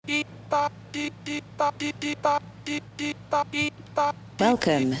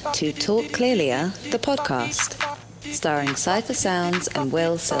Welcome to Talk Clearlier, the podcast, starring Cypher Sounds and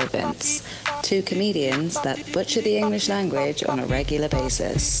Will Sylvans, two comedians that butcher the English language on a regular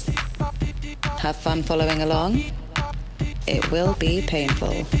basis. Have fun following along? It will be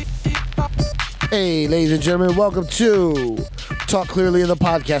painful. Hey, ladies and gentlemen, welcome to Talk Clearly, the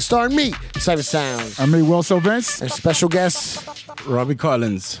podcast, starring me, Cypher Sounds. I'm me, Will Sylvans. And special guest, Robbie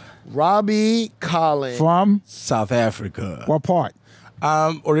Collins. Robbie Collins. From? South Africa. What part?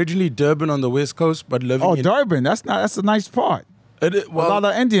 Originally Durban on the West Coast, but living in... Durban. That's a nice part. A lot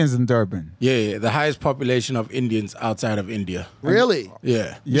of Indians in Durban. Yeah, the highest population of Indians outside of India. Really?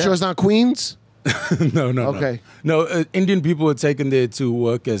 Yeah. You sure it's not Queens? No. Okay. No, Indian people were taken there to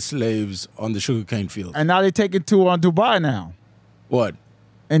work as slaves on the sugarcane field. And now they take it to Dubai now. What?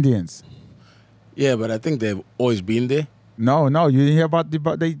 Indians. Yeah, but I think they've always been there. No, you didn't hear about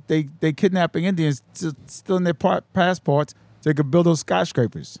they kidnapping Indians, stealing their passports so they could build those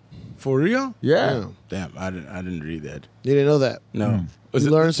skyscrapers. For real? Yeah. Damn, I didn't read that. You didn't know that? No. You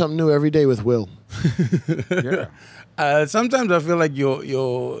learn something new every day with Will. Yeah. Sometimes I feel like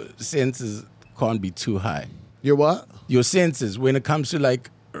your senses can't be too high. Your what? Your senses when it comes to like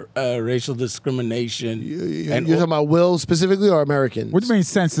racial discrimination. You're talking about Will specifically or Americans? What do you mean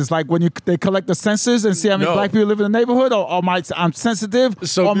census? Like when they collect the census and see how many No. black people live in the neighborhood, or I'm sensitive,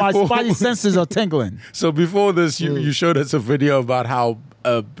 So or my before- spidey senses are tingling? So before this, you showed us a video about how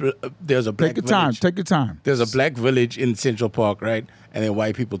there's a black Take your time. village. Take your time. There's a black village in Central Park, right? And then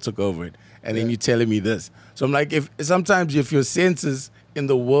white people took over it. And then you're telling me this. So I'm like, if your senses in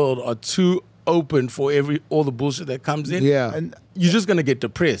the world are too open for all the bullshit that comes in, Yeah. And you're just gonna get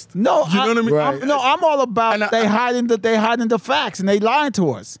depressed. no, you know what I mean? Right. I'm all about And they hiding the facts and they lying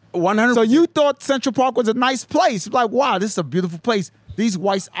to us. 100%. So you thought Central Park was a nice place? Like, wow, this is a beautiful place. These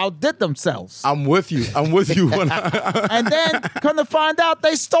whites outdid themselves. I'm with you. And then, come to find out,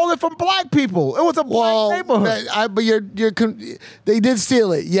 they stole it from black people. It was a black neighborhood. But they did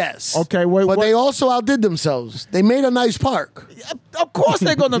steal it, yes. Okay, wait, but what- they also outdid themselves. They made a nice park. Of course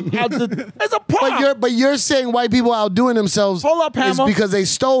they're going to outdid. It's a park. But you're saying white people outdoing themselves Hold up, is Hammer. because they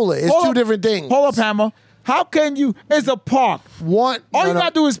stole it. It's Hold two up- different things. Hold up, Hammer. How can you? It's a park. All you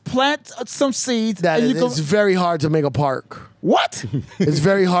gotta do is plant some seeds. That and is, you it's very hard to make a park. What? It's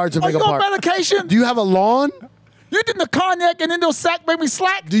very hard to Are make you a on park. medication? Do you have a lawn? You did the cognac and then those sack made me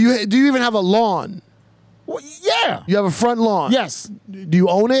slack? Do you even have a lawn? Well, yeah. You have a front lawn? Yes. Do you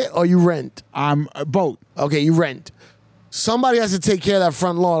own it or you rent? I'm a boat. Okay, you rent. Somebody has to take care of that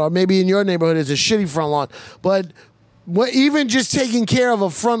front lawn, or maybe in your neighborhood it's a shitty front lawn. But even just taking care of a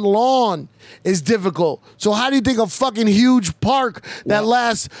front lawn is difficult. So how do you think a fucking huge park that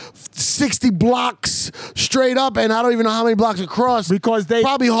lasts 60 blocks straight up, and I don't even know how many blocks across, Because they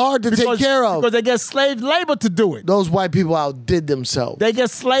probably hard to take care of. Because they get slave labor to do it. Those white people outdid themselves. They get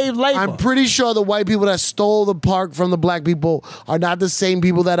slave labor. I'm pretty sure the white people that stole the park from the black people are not the same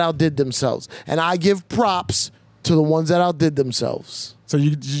people that outdid themselves. And I give props to the ones that outdid themselves. So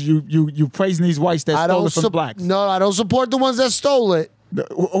you praising these whites that stole it from blacks? No, I don't support the ones that stole it.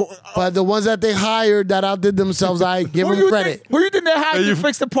 But the ones that they hired that outdid themselves, I give them credit. Who you think they hired to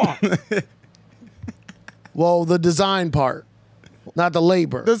fix the park? Well, the design part, not the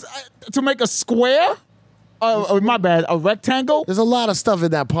labor. To make a square? My bad. A rectangle? There's a lot of stuff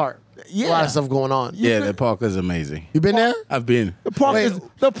in that park. Yeah. A lot of stuff going on. Yeah, the park is amazing. You been there? I've been.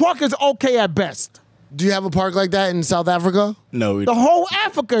 The park is okay at best. Do you have a park like that in South Africa? No. The whole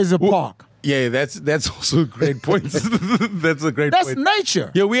Africa is a park. Yeah, that's also a great point. That's a great That's point.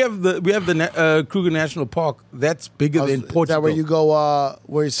 nature. Yeah, we have the Kruger National Park. That's bigger than Portugal. Is that where you go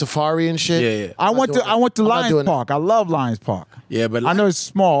where it's safari and shit? Yeah. I went to I'm not Lions doing Park. I love Lions Park. Yeah, but I know it's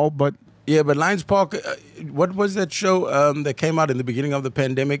small, but Yeah, but Lions Park. What was that show that came out in the beginning of the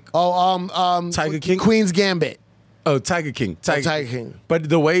pandemic? Tiger King? Queen's Gambit. Oh, Tiger King. Tiger King. But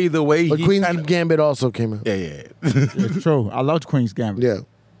the way But he Queen's kinda, Gambit also came out. yeah. it's true. I loved Queen's Gambit. Yeah.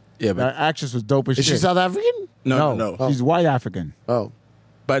 Yeah, but That actress was dope as Is shit. she South African? no. She's white African. Oh.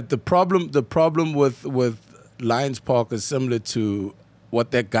 But the problem with Lions Park is similar to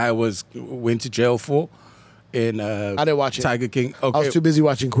what that guy went to jail for in I didn't watch it. Tiger King. Okay. I was too busy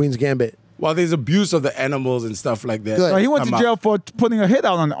watching Queen's Gambit. Well, there's abuse of the animals and stuff like that. Good. No, he went to Come jail out. for putting a hit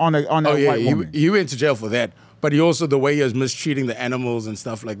out on a Oh yeah, white woman. he went to jail for that. But he also the way he was mistreating the animals and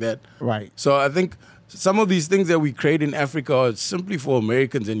stuff like that. Right. So I think some of these things that we create in Africa are simply for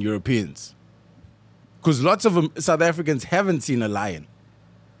Americans and Europeans. Because lots of South Africans haven't seen a lion.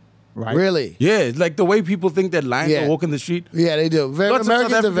 Right. Really? Yeah, like the way people think that lions Yeah. are walking the street. Yeah, they do. Lots of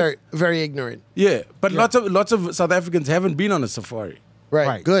Americans South are very, very ignorant. Yeah, but lots of South Africans haven't been on a safari. Right.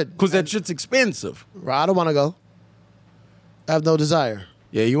 Right. Good. because that shit's expensive. I don't want to go. I have no desire.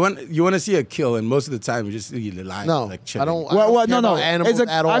 Yeah, you want to see a kill, and most of the time you just see the line. No, like I chilling. don't. Well, care no. about animals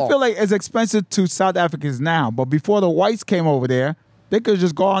at all. I feel like it's expensive to South Africans now, but before the whites came over there, they could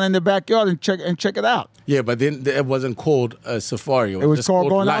just go on in the backyard and check it out. Yeah, but then it wasn't called a safari. It was just called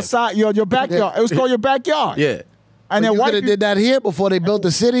going life. outside your backyard. It was called your backyard. Yeah. And then you could have did that here before they built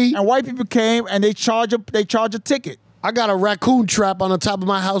the city. and white people came and they charge a ticket. I got a raccoon trap on the top of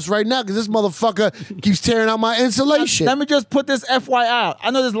my house right now because this motherfucker keeps tearing out my insulation. Let me just put this FYI out.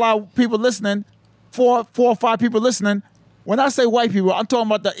 I know there's a lot of people listening, four or five people listening. When I say white people, I'm talking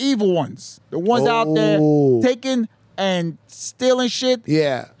about the evil ones, the ones out there Oh. taking and stealing shit.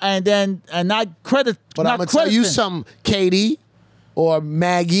 Yeah. and not credit. But not I'm gonna tell you crediting. something, Katie, or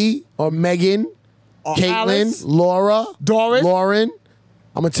Maggie, or Megan, Or Caitlin, Alice, Laura, Doris. Lauren.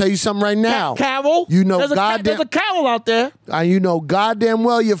 I'm gonna tell you something right now. Carol. You know there's goddamn. a Carol out there. You know goddamn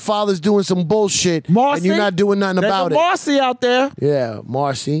well your father's doing some bullshit, Marcy. and you're not doing nothing There's about a it. Marcy out there. Yeah,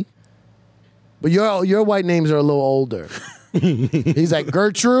 Marcy. But your white names are a little older. He's like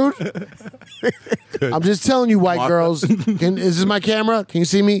Gertrude. I'm just telling you, white girls. Is this my camera? Can you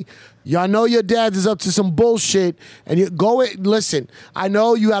see me? Y'all know your dad is up to some bullshit, and you go it. Listen, I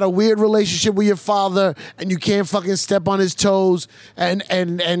know you had a weird relationship with your father, and you can't fucking step on his toes and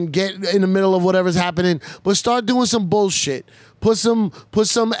get in the middle of whatever's happening. But start doing some bullshit. Put some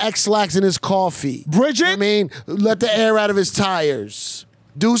X-Lax in his coffee. Bridget? I mean, let the air out of his tires.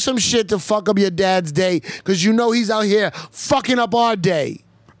 Do some shit to fuck up your dad's day, because you know he's out here fucking up our day.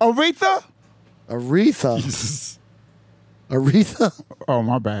 Aretha. Aretha. Aretha? Oh,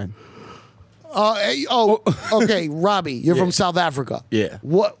 my bad. Okay, Robbie, you're from South Africa. Yeah.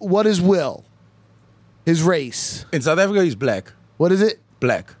 What is Will? His race. In South Africa, he's black. What is it?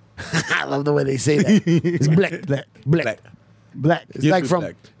 Black. I love the way they say that. It's black. Black. It's Yes, like it's from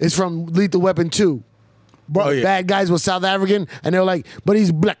black. it's from Lethal Weapon 2. But, Oh, yeah. Bad guys were South African, and they're like, but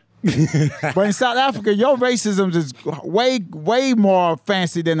he's black. but in South Africa, your racism is way more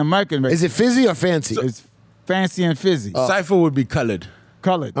fancy than American racism. Is it fizzy or fancy? It's fancy and fizzy. Cypher would be colored.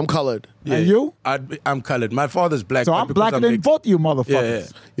 Colored. I'm colored. And you? I'm colored. My father's black. So but I'm because blacker than mixed- both you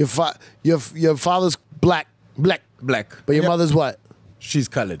motherfuckers. Yeah. Your father's black, Black. but your Yep. mother's what? She's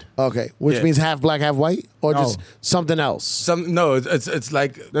colored. Okay, which Yeah. means half black, half white, or just No. something else. No, it's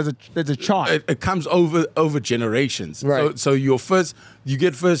like There's a chart. it comes over generations. Right. So you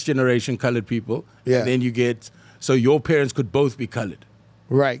get first generation colored people. Yeah. And then you get your parents could both be colored.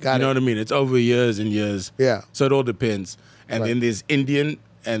 Right, got You know it. what I mean? It's over years and years. Yeah. So it all depends. And Right. then there's Indian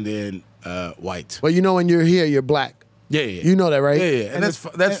and then white. But you know, when you're here, you're black. Yeah, yeah. You know that, right? Yeah, yeah. And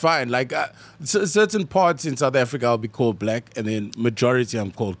that's fine. Like certain parts in South Africa, I'll be called black, and then majority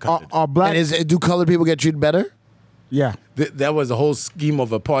I'm called colored. Are black? And do colored people get treated better? yeah. That was a whole scheme of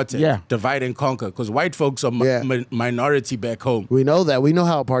apartheid. Yeah. Divide and conquer. Because white folks are Yeah. minority back home. We know that. We know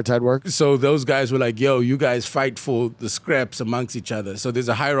how apartheid works. So those guys were like, yo, you guys fight for the scraps amongst each other. So there's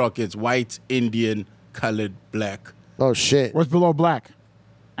a hierarchy. It's white, Indian, colored, black, Oh shit. What's below black?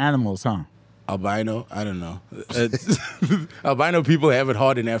 Animals, huh? albino. I don't know. Albino people have it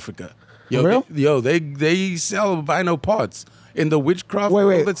hard in Africa. Yo, For real? they sell albino parts in the witchcraft. all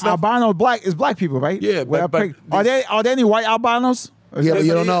Wait. that stuff. Albino black is black people, right? Yeah, Well, but are there any white albinos? Yeah, but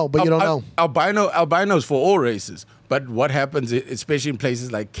you don't know. But you don't know. Albinos for all races. But what happens, especially in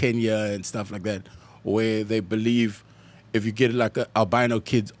places like Kenya and stuff like that, where they believe if you get like an albino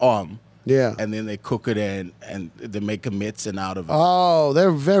kid's arm, Yeah. and then they cook it and they make a medicine out of it. Oh,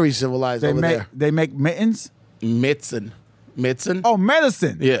 they're very civilized over there. They make mittens. Medicine. Oh,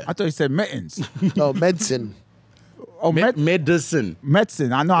 medicine. Yeah. I thought you said mittens. Oh, medicine. Oh, Medicine.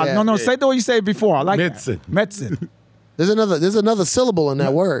 medicine. I know. Yeah. No. Say the way you said before. I like that. Medicine. Medicine. There's another syllable in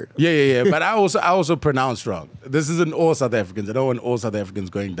that word. Yeah. But I also pronounced wrong. This isn't all South Africans. I don't want all South Africans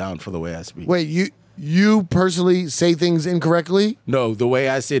going down for the way I speak. Wait, you personally say things incorrectly No, the way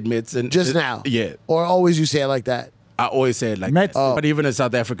I said medicine. just now? Yeah. Or always you say it like that? I always say it like Med- that. Oh. But even a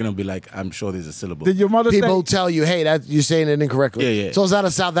South African will be like, I'm sure there's a syllable. Did your mother People say? tell you, hey, that you're saying it incorrectly. Yeah. So it's not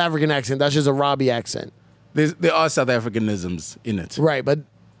a South African accent. That's just a Robbie accent. There are South Africanisms in it. Right, but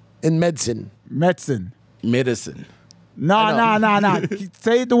in medicine. Medicine. Medicine. No.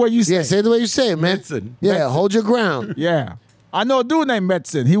 Say it the way you say. Yeah, say it the way you say it, man. Medicine. Yeah, Medicine. hold your ground. Yeah. I know a dude named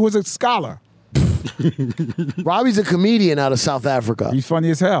Medicine. He was a scholar. Robbie's a comedian out of South Africa. He's funny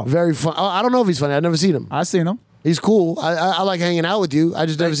as hell. Very fun. I don't know if he's funny. I've never seen him. I seen him. He's cool. I like hanging out with you. I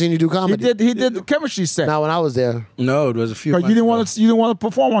just never seen you do He comedy. did the chemistry set. Not when I was there. No, it was a few. But you didn't want to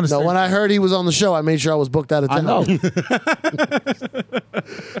perform on the No, stage. when I heard he was on the show, I made sure I was booked out of I town. know.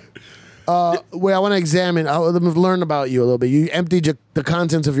 Wait, I want to examine. Let me learn about you a little bit. You emptied the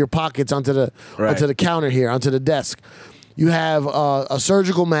contents of your pockets onto the counter here, onto the desk. You have a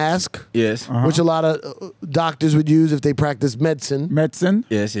surgical mask, Yes. which a lot of doctors would use if they practice medicine. Medicine.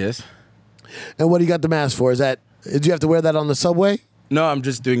 Yes, yes. And what do you got the mask for? Did you have to wear that on the subway? No, I'm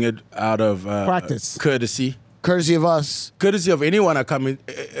just doing it out of Practice. courtesy. Courtesy of us. Courtesy of anyone I come in,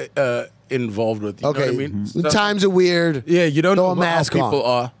 involved with. You know what I mean? The times are weird. Yeah, you don't Throw know a mask how people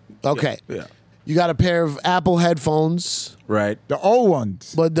on. are. Okay. Yeah. You got a pair of Apple headphones, Right. The old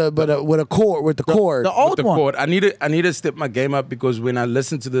ones. but with a cord, with the cord. The old With the one. cord. I need to step my game up because when I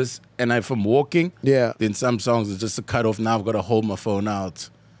listen to this and if I'm walking, Yeah. then some songs is just a cut off. Now I've got to hold my phone out.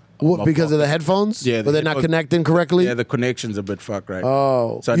 What, because of the headphones? Yeah, But they're not headphones- connecting correctly? Yeah, the connection's a bit fucked, right?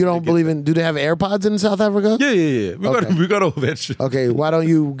 Oh. So I You need to don't get believe that. in... Do they have AirPods in South Africa? Yeah. We got all that shit. Okay, why don't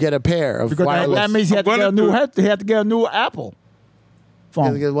you get a pair of Because wireless? that means he had to I'm get a gonna new do head. He had to get a new Apple You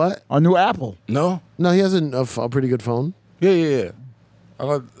have to phone. get what? A new Apple. No. No, he has a pretty good phone. Yeah. I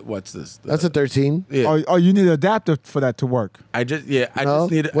got what's this? That's a 13. Yeah. Oh, you need an adapter for that to work. I just need. What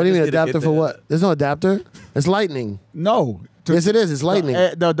do you mean I just need to adapter get for the- what? There's no adapter. It's lightning. No. Yes, it is. It's lightning.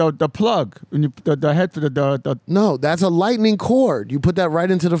 The plug. When you, the head for the No, that's a lightning cord. You put that right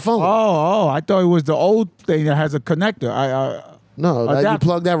into the phone. Oh, I thought it was the old thing that has a connector. No, you adapter.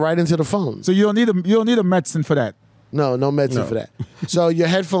 plug that right into the phone. So you don't need a medicine for that. No medicine No. for that. So your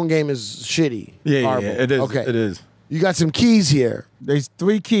headphone game is shitty. Yeah, Horrible. it is. Okay. It is. You got some keys here. There's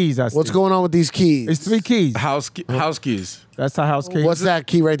 3 keys. I see. What's going on with these keys? It's 3 keys. House keys. That's the house key. What's that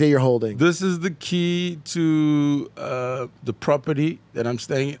key right there you're holding? This is the key to the property that I'm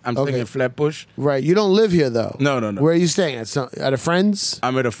staying. I'm staying Okay. in Flatbush. Right. You don't live here though. No. Where are you staying? At a friend's?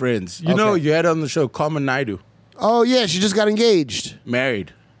 I'm at a friend's. You know, Okay. you had on the show Carmen Naidu, Oh yeah, she just got engaged.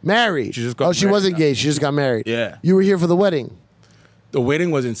 married. Married. She just got she married was now. engaged. She just got married. Yeah. You were here for the wedding. The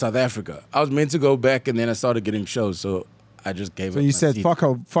wedding was in South Africa. I was meant to go back, and then I started getting shows, so I just gave So up you my said seat. fuck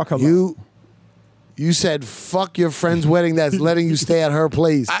her. You said fuck your friend's wedding that's letting you stay at her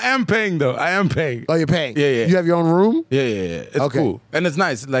place. I am paying though. I am paying. Oh, you're paying? Yeah. You have your own room? Yeah. It's Okay. cool, and it's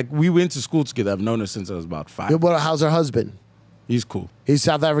nice. Like we went to school together. I've known her since I was about 5. How's her husband? He's cool. He's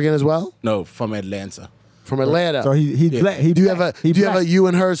South African as well? No, from Atlanta. From Atlanta. So he Yeah. black. He do you black. have a He do you have black. a you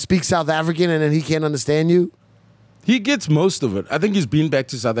and her speak South African and then he can't understand you? He gets most of it. I think he's been back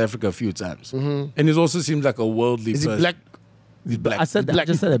to South Africa a few times, and he also seems like a worldly Is he person. black? He's black. I said that. Black. I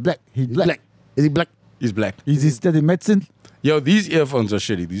just said it. Black. He's He's black. black. Is he black? He's black. Is he studying medicine? Yo, these earphones are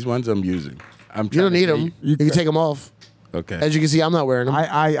shitty. These ones I'm using. I'm You trying don't to need get them. You can take them off. Okay. As you can see, I'm not wearing them.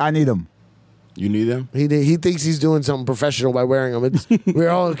 I need him. You need them? He thinks he's doing something professional by wearing them. We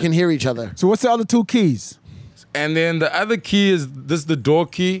all can hear each other. So what's the other 2 keys? And then the other key is this the door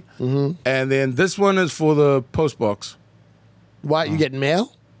key. Mm-hmm. And then this one is for the post box. Why you getting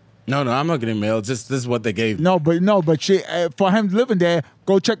mail? No, I'm not getting mail. Just this is what they gave me. No, but she for him living there,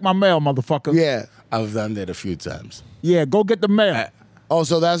 go check my mail, motherfucker. Yeah. I've done that a few times. Yeah, go get the mail. Oh,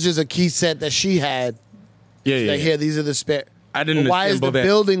 so that's just a key set that she had. Yeah. Like, here, these are the spare. I didn't But why is assemble the that.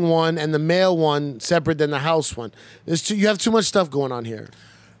 building one and the mail one separate than the house one? You have too much stuff going on here.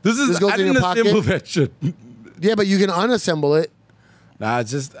 This This goes I in your didn't pocket? assemble that shit. Yeah, but you can unassemble it. Nah,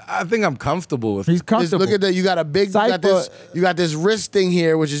 it's just I think I'm comfortable with He's Just comfortable. look at that. You got a big. You got this wrist thing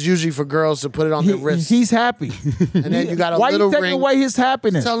here, which is usually for girls to put it on their wrist. He's happy. And then you got a Why little you taking ring. away his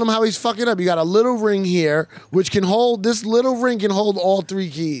happiness? Tell him how he's fucking up. You got a little ring here, which can hold. This little ring can hold all 3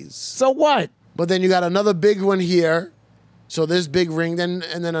 keys. So what? But then you got another big one here. So this big ring, and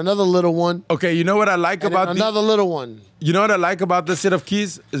then another little one, Okay, you know what I like and then about another little one. you know what I like about this set of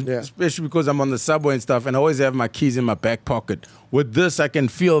keys? Yeah. Especially because I'm on the subway and stuff, and I always have my keys in my back pocket. With this, I can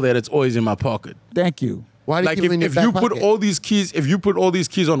feel that it's always in my pocket. Thank you. Why do you Like keep them in your if back you put pocket? all these keys, if you put all these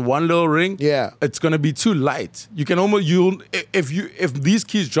keys on one little ring, Yeah. it's gonna be too light. You can almost if these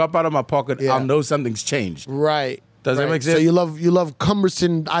keys drop out of my pocket, Yeah. I'll know something's changed. Right. Does that right. make So sense? you love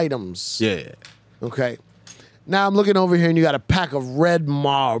cumbersome items. Yeah. Okay. Now I'm looking over here, and you got a pack of red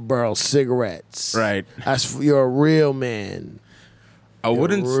Marlboro cigarettes. Right. You're a real man. I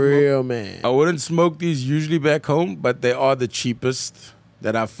wouldn't Real man. I wouldn't smoke these usually back home, but they are the cheapest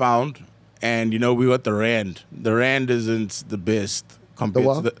that I've found. And you know, we got the rand. The rand isn't the best compared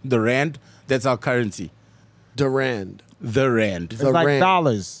what? to the rand. That's our currency. Durand. The rand. It's like rand.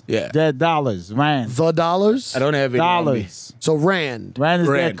 dollars. Yeah. They're dollars. Rand. The dollars? I don't have any on me. Dollars. So Rand. Rand is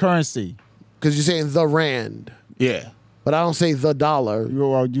their Rand. currency. Because you're saying the Rand. Yeah. But I don't say the dollar.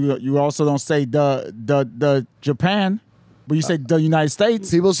 You also don't say the Japan, but you say the United States.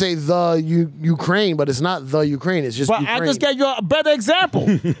 People say the Ukraine, but it's not the Ukraine. It's just But Ukraine. I just gave you a better example.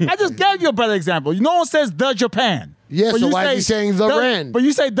 I just gave you a better example. No one says the Japan. Yeah, But so you why is he saying the rand? But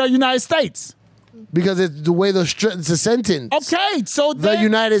you say the United States. Because it's the way it's a sentence. Okay, so The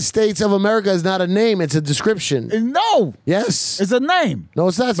United States of America is not a name; it's a description. No, Yes. it's a name. No,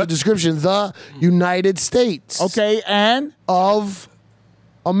 it's not. It's a description. The United States. Okay, and Of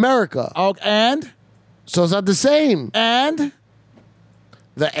America. and So it's not the same. and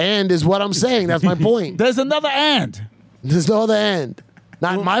The and is what I'm saying. That's my point. there's another and. There's no other and.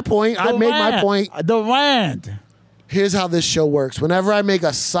 Not my point. I The made my rand. point. The rand. Here's how this show works. Whenever I make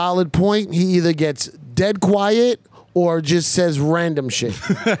a solid point, he either gets dead quiet or just says random shit.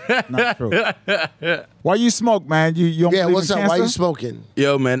 Not true. Why you smoke, man? You don't Yeah, believe what's in up? Why you cancer? smoking?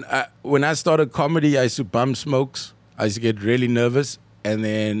 Yo, man, when I started comedy, I used to bum smokes. I used to get really nervous. And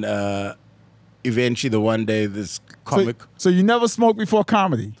then eventually the one day this comic, So you never smoked before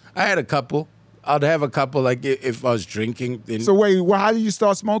comedy. I had a couple. I'd have a couple, like if I was drinking. Then So wait, well, how did you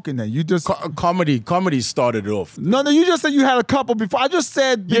start smoking then? You just comedy started off. no. You just said you had a couple before. I just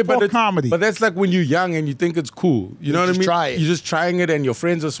said before it's- comedy. But that's like when you're young and you think it's cool. You know what I just mean? try it. You're just trying it and your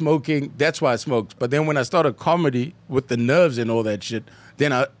friends are smoking. That's why I smoked. But then when I started comedy with the nerves and all that shit,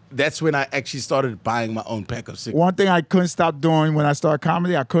 then that's when I actually started buying my own pack of cigarettes. One thing I couldn't stop doing when I started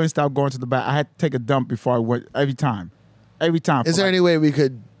comedy, I couldn't stop going to the bath. I had to take a dump before I went every time. Every time. Is there any way we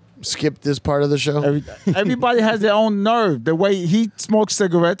could skip this part of the show? Everybody has their own nerve. The way he smokes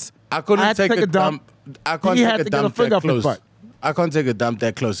cigarettes, I couldn't had to take a dump. I couldn't He take had a to get a dump finger that up his close. butt. I can't take a dump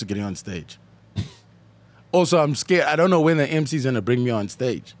that close to getting on stage. Also, I'm scared. I don't know when the MC's gonna bring me on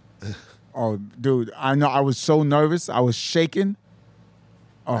stage. Oh, dude, I know. I was so nervous. I was shaking.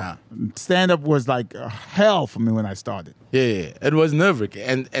 Oh, Nah. stand up was like hell for me when I started. Yeah, it was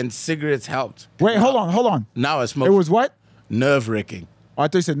nerve-wracking, and cigarettes helped. Wait, hold on. Now I smoke. It was what? nerve-wracking. Oh, I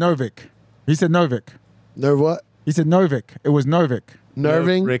thought you said Nervic. He said Nervic. Nerve what? He said Nervic. It was Nervic.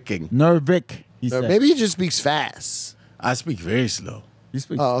 Nerving? Nerve-wracking. Nervic. He said. Maybe he just speaks fast. I speak very slow. You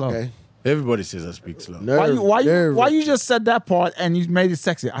speak Oh, slow. okay. Everybody says I speak slow. Why you just said that part and you made it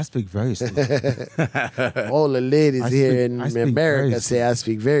sexy? I speak very slow. All the ladies I here speak- in I speak very America say I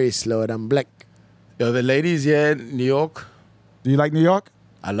speak very slow and I'm black. Yo, the ladies here in New York, Do you like New York?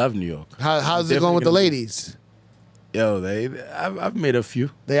 I love New York. How's it going with the ladies? Yo, I've met a few.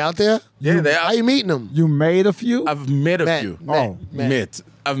 They out there? Yeah, they How are. you meeting them? You made a few? I've met a few. Met.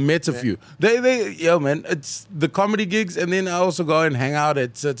 I've met a few. Yo, man, it's the comedy gigs, and then I also go and hang out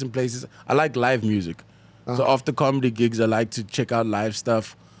at certain places. I like live music. So after comedy gigs, I like to check out live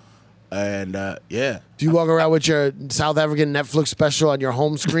stuff. And yeah. Do you walk around with your South African Netflix special on your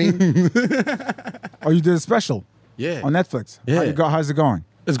home screen? Oh, you did a special Yeah. on Netflix. Yeah. How's it going?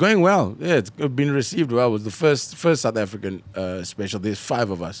 It's going well. Yeah, it's been received well. It was the first South African special. There's 5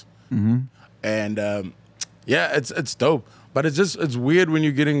 of us. And yeah, it's dope. But it's weird when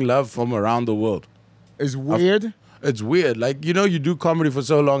you're getting love from around the world. It's weird. It's weird. Like, you know, you do comedy for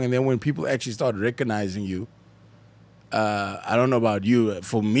so long, and then when people actually start recognizing you, I don't know about you.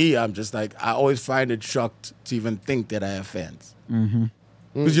 For me, I'm just like, I always find it shocked to even think that I have fans.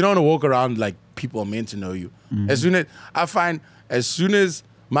 Because you don't want to walk around like people are meant to know you. As soon as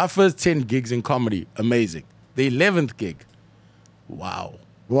my first 10 gigs in comedy, amazing. The 11th gig, wow.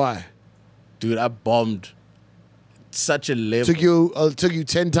 Why? Dude, I bombed such a level. Took you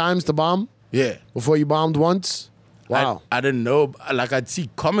 10 times to bomb Yeah. before you bombed once? Wow. I didn't know. Like, I'd see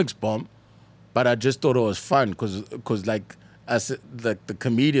comics bomb, but I just thought it was fun because like the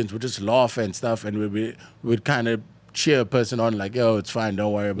comedians would just laugh and stuff, and we'd kind of cheer a person on, like, yo, it's fine,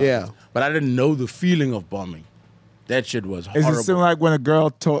 don't worry about it. But I didn't know the feeling of bombing. That shit was Is horrible. it similar like when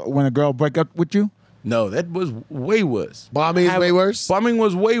a girl break up with you? No, that was way worse. Bombing is way worse? Bombing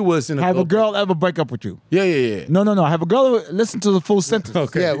was way worse than Have a girl ever break up with you? Yeah. No. Have a girl ever listen to the full sentence.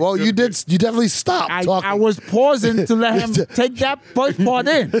 Okay. Yeah, well, you definitely stopped talking. I was pausing to let him take that first part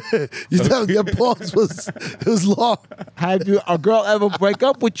in. Your pause was long. Have a girl ever break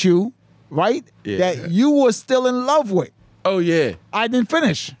up with you, right? Yeah. That you were still in love with. Oh, yeah. I didn't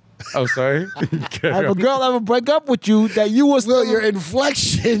finish. Oh, sorry. Have a girl ever break up with you that you was Will, still your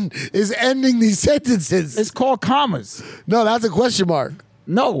inflection is ending these sentences. It's called commas. No, that's a question mark.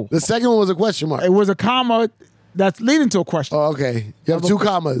 No. The second one was a question mark. It was a comma that's leading to a question. Oh, okay. You have 2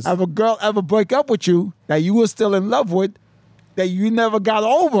 commas. Have a girl ever break up with you that you were still in love with, that you never got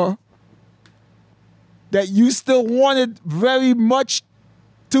over, that you still wanted very much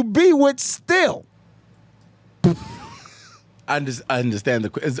to be with still? I understand the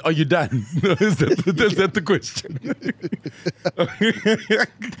question. Are you done? Is that the question?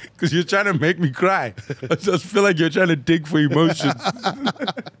 Because you're trying to make me cry. I just feel like you're trying to dig for emotions.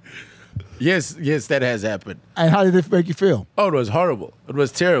 Yes, that has happened. And how did it make you feel? Oh, it was horrible. It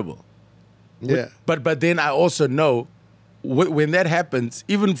was terrible. Yeah. But then I also know when that happens,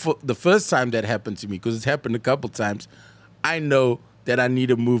 even for the first time that happened to me, because it's happened a couple times, I know that I need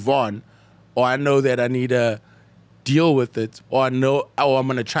to move on, or I know that I need to deal with it, or I know, oh, I'm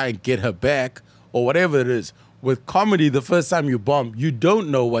going to try and get her back, or whatever it is. With comedy, the first time you bomb, you don't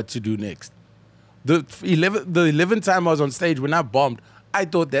know what to do next. The 11th time I was on stage, when I bombed, I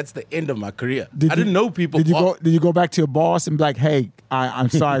thought that's the end of my career. I didn't know people. Did you go back to your boss and be like, "Hey, I'm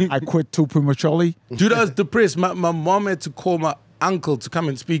sorry, I quit too prematurely"? Dude, I was depressed. My mom had to call my uncle to come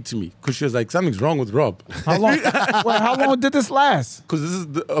and speak to me because she was like, something's wrong with Rob. How long? How long did this last? Because this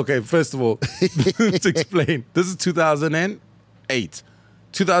is okay. First of all, to explain, this is 2008.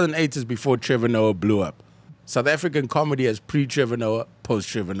 2008 is before Trevor Noah blew up. South African comedy has pre-Trevor Noah,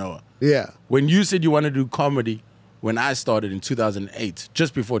 post-Trevor Noah. Yeah. When you said you want to do comedy, when I started in 2008,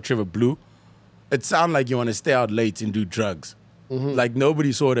 just before Trevor blew, it sounded like you want to stay out late and do drugs. Like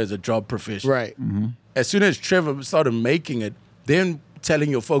nobody saw it as a job profession. Right. As soon as Trevor started making it, then telling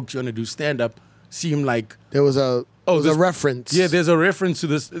your folks you want to do stand-up seemed like There was a this- reference. yeah, there's a reference to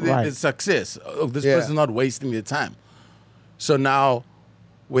this Right. the success. Oh, this Yeah. person's not wasting their time. So now,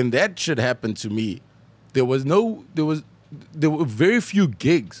 when that shit happened to me, there were very few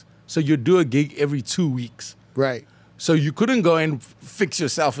gigs. So you do a gig every 2 weeks. Right. So you couldn't go and fix your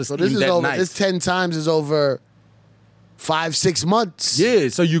self-esteem So this is that over. night. This 10 times is over 5-6 months. Yeah,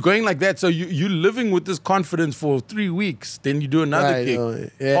 so you're going like that. So you're living with this confidence for 3 weeks. Then you do another Right,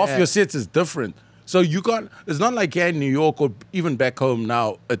 gig. yeah. Half your sets is different. So you can't. It's not like here in New York or even back home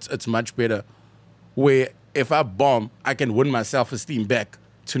now. It's much better. Where if I bomb, I can win my self-esteem back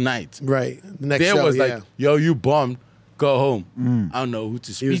tonight. Right. The next There show, was yeah. like, yo, you bombed. Go home. I don't know who to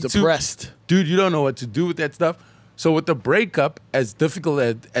he speak was to. depressed. Dude, you don't know what to do with that stuff. So with the breakup, as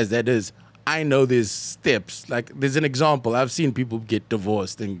difficult as that is, I know there's steps. Like there's an example. I've seen people get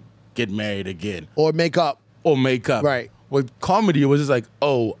divorced and get married again Or make up. or make up. Right. With comedy, it was just like,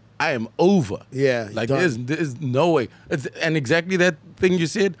 oh, I am over. Yeah, Like done. there's no way. And exactly that thing you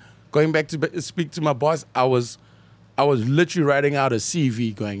said. Going back to speak to my boss, I was literally writing out a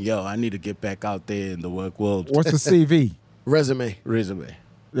CV, going, yo, I need to get back out there in the work world. What's the CV? Resume. Resume.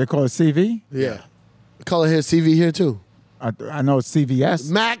 They call it CV. Yeah. Color here, CV here too. I know it's CVS.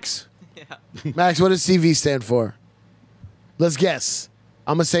 Max. Max, what does CV stand for? Let's guess.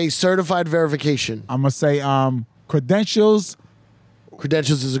 I'm gonna say certified verification. I'm gonna say credentials.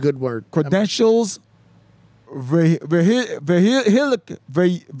 Credentials is a good word. Credentials. Vehicle. You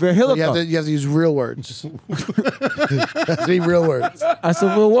have to use real words. That's the real words. That's a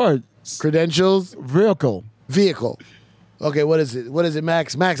real word. Credentials, Vehicle. vehicle. Okay, what is it? What is it,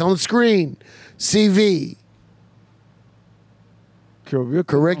 Max? Max, on the screen. CV.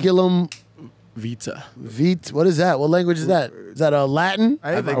 Curriculum Vita. vitae. What is that? What language is that? Is that a Latin?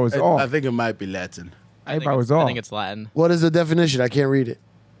 Everybody was off. I think it might be Latin. Everybody was off. I think it's Latin. What is the definition? I can't read it.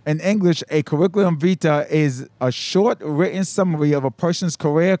 In English, a curriculum vitae is a short written summary of a person's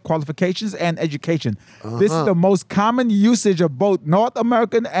career, qualifications, and education. This is the most common usage of both North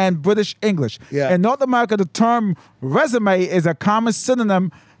American and British English. Yeah. In North America, the term resume is a common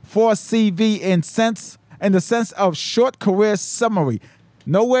synonym for CV in the sense of short career summary.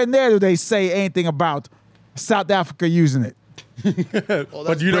 Nowhere near do they say anything about South Africa using it. Well,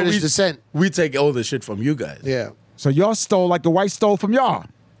 that's British descent. We take all the shit from you guys. Yeah. So y'all stole like the white stole from y'all.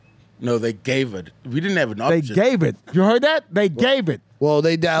 No, they gave it. We didn't have an They option. gave it. You heard that? They gave it. Well,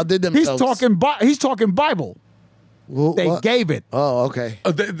 they outdid He's themselves. talking Bible. Well, They what? gave it. Oh, okay.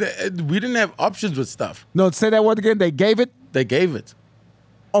 We didn't have options with stuff. No, say that word again. They gave it. They gave it.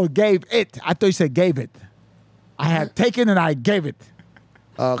 Oh, gave it. I thought you said gave it. I had taken and I gave it.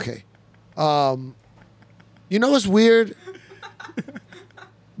 Okay. You know what's weird?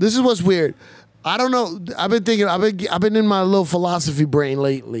 This is what's weird. I don't know. I've been thinking. I've been in my little philosophy brain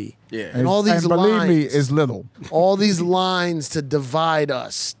lately. Yeah. And all these and believe lines. me, it's little. all these lines to divide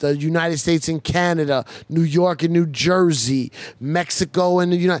us. The United States and Canada, New York and New Jersey, Mexico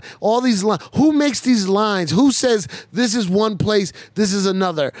and the United. All these lines. Who makes these lines? Who says this is one place, this is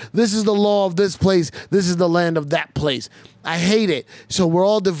another? This is the law of this place, this is the land of that place. I hate it. So we're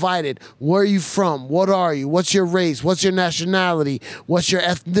all divided. Where are you from? What are you? What's your race? What's your nationality? What's your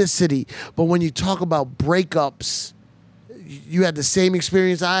ethnicity? But when you talk about breakups, you had the same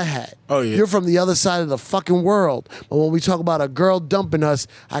experience I had. Oh, yeah. You're from the other side of the fucking world. But when we talk about a girl dumping us,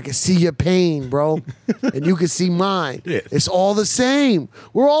 I can see your pain, bro. And you can see mine. Yes. It's all the same.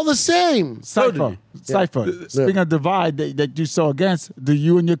 We're all the same. Cypher. Cypher. Speaking of divide that you saw against, do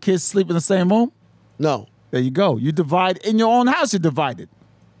you and your kids sleep in the same room? No. There you go. You divide in your own house. You divided.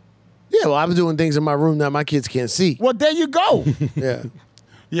 Yeah, well, I'm doing things in my room that my kids can't see. Well, there you go. Yeah.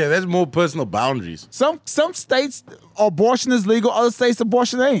 Yeah, there's more personal boundaries. Some states abortion is legal, other states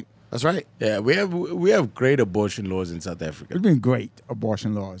abortion ain't. That's right. Yeah, we have great abortion laws in South Africa. It's been great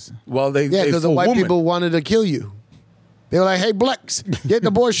abortion laws. Well, they Yeah, because the for white women. people wanted to kill you. They were like, "Hey, blacks, get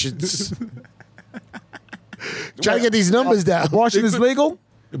abortions." Try to get these numbers down. Abortion is legal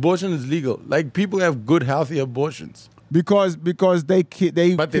Abortion is legal. Like people have good, healthy abortions, because they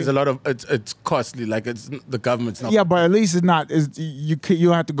but there's a lot of it's costly. Like the government's not. yeah, but at least it's not.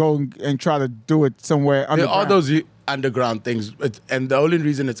 You have to go and try to do it somewhere There are underground. those underground things, and the only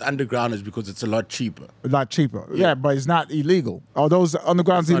reason it's underground is because it's a lot cheaper. A lot cheaper. Yeah, but it's not illegal. Are those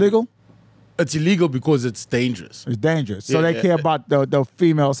undergrounds illegal? It's illegal because it's dangerous. It's dangerous. So Yeah, they yeah. care about the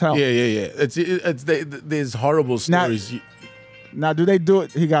female's health. Yeah. There's horrible stories. Now, do they do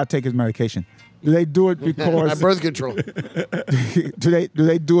it? He got to take his medication. Do they do it My because birth control. do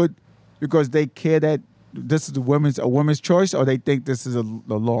they do it because they care that this is a woman's choice, or they think this is the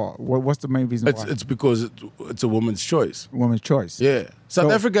law? What's the main reason why? It's because it's a woman's choice. Woman's choice. Yeah,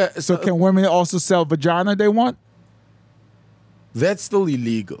 South Africa. So can women also sell vagina they want? That's still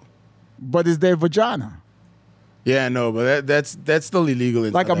illegal. But is their vagina Yeah, no, but that's still illegal.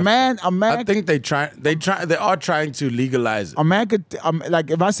 In like South a man? Africa. A man. I think they are trying to legalize it. A man could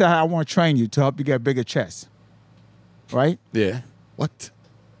like if I say I want to train you to help you get a bigger chest, right? Yeah, What?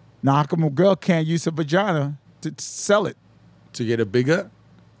 Now how come a girl can't use her vagina to sell it? to get a bigger.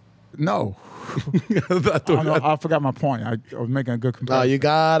 No, I I, thought- don't know, I forgot my point. I was making a good No, comparison. you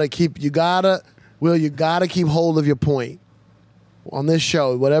gotta keep hold of your point on this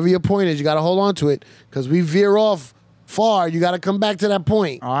show. Whatever your point is, you gotta hold on to it because we veer off far. You gotta come back to that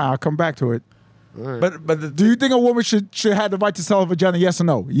point. All right, I'll come back to it. but Do you think a woman should have the right to sell her vagina? Yes or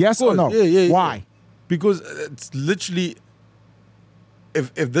no? Yes or no? Yeah. Why? Because it's literally,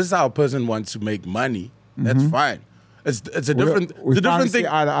 if this is how a person wants to make money, that's fine. It's a different We the finally different thing. see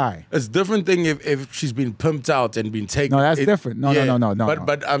eye to eye. It's a different thing if she's been pimped out and been taken. No, that's different. No.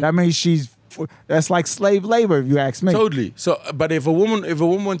 But that means that's like slave labor, if you ask me. totally. So, but if a woman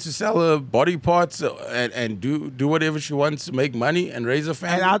wants to sell her body parts and do whatever she wants to make money and raise a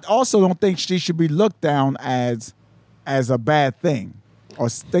family, And I also don't think she should be looked down as a bad thing or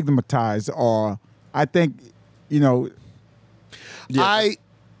stigmatized. Or I think,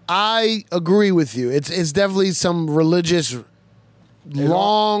 I agree with you. It's definitely some religious,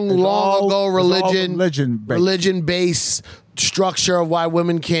 long ago religion based structure of why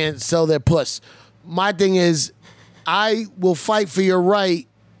women can't sell their puss. My thing is, I will fight for your right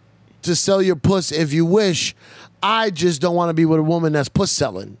to sell your puss if you wish. I just don't want to be with a woman that's puss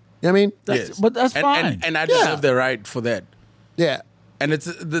selling. You know what I mean? yes. but that's And- fine. And I Yeah. deserve the right for that. Yeah. And it's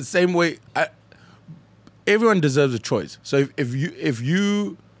the same way. Everyone deserves a choice. So if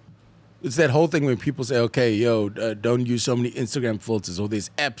you, it's that whole thing when people say, okay, don't use so many Instagram filters, or there's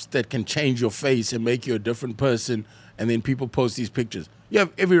apps that can change your face and make you a different person, and then people post these pictures. You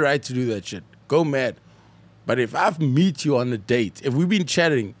have every right to do that shit. Go mad. But if I meet you on a date, if we've been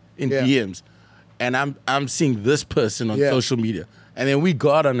chatting in Yeah. DMs, and I'm seeing this person on Yeah. social media, and then we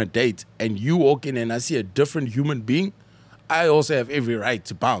go out on a date, and you walk in and I see a different human being, I also have every right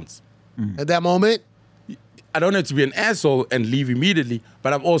to bounce. At that moment, I don't have to be an asshole and leave immediately,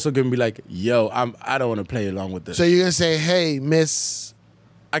 but I'm also gonna be like, yo, I don't want to play along with this. so you're gonna say, "Hey, Miss,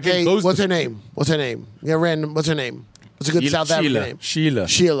 I can hey, ghost what's her her. name? What's her name? Yeah, random. What's her name? What's a good Sheila- South African Sheila. name? Sheila.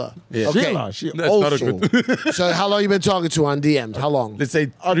 Sheila. Yeah. Okay. Sheila, she That's old not a school. good. So how long you been talking to her on DMs? How long? Let's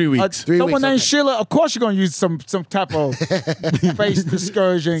say 3 weeks. 3 Someone weeks, named okay. Sheila, of course you're going to use some type of face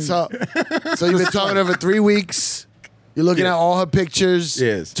discouraging. So you've been talking to her for 3 weeks. You're looking Yes. at all her pictures.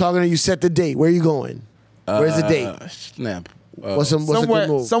 Yes. Talking to her, you set the date. Where are you going? Where's the date? Snap. What's a good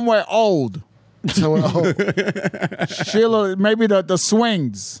move? somewhere old. Somewhere- oh. Sheila, maybe the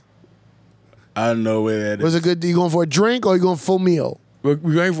swings. I don't know where that is. What's a good? You going for a drink or you going full meal? We're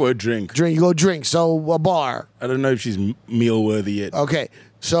going for a drink. Drink. You go drink. So a bar. I don't know if she's meal worthy yet. Okay.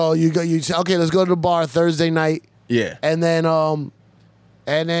 So you go. You say, okay. Let's go to the bar Thursday night. Yeah. And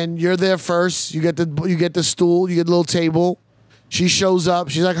then you're there first. You get the stool. You get the little table. She shows up.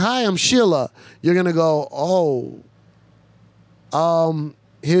 She's like, "Hi, I'm Sheila." You're gonna go,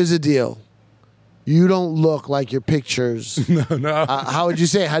 here's the deal. You don't look like your pictures. No. How would you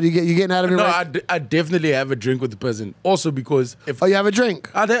say it? How do you getting out of it? No, right? I definitely have a drink with the person. Also because if Oh, you have a drink.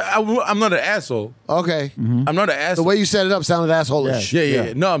 I'm not an asshole. Okay. I'm not an The asshole. way you set it up sounded asshole-ish.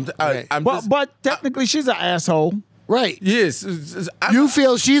 Yeah. No, Okay. I'm But just, but technically she's an asshole. Right. yes. You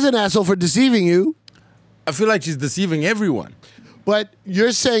feel she's an asshole for deceiving you, I feel like she's deceiving everyone. but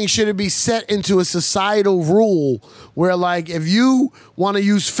you're saying should it be set into a societal rule where, like, if you want to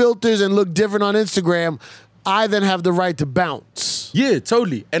use filters and look different on Instagram, I then have the right to bounce. Yeah,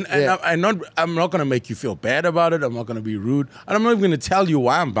 totally. And Yeah. I'm not gonna make you feel bad about it. I'm not gonna be rude. And I'm not even gonna tell you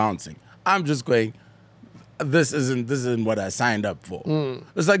why I'm bouncing. I'm just going, this isn't what I signed up for.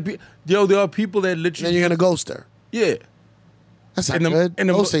 It's like, there are people that Then literally you're gonna ghost her. yeah, That's not In the- good. in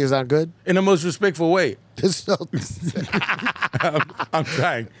the- Ghosting is not good. in the most respectful way. So- I'm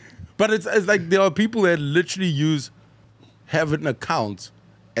trying. But it's like there are people that literally have an account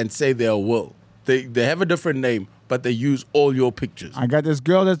and say they're Will. They have a different name, but they use all your pictures. I got this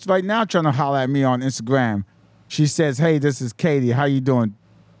girl that's right now trying to holler at me on Instagram. She says, "Hey, this is Katie. How you doing?"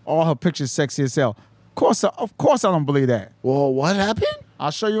 All her pictures sexy as hell. Of course, I don't believe that. well, what happened?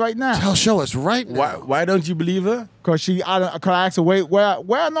 I'll show you right now. Show us right now. Why don't you believe her? Cause I asked her, wait, where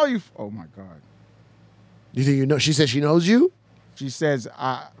I know you? Oh my God. You think you know? She says she knows you. She says,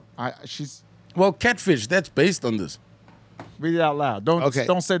 she's Well, Catfish, that's based on this. read it out loud.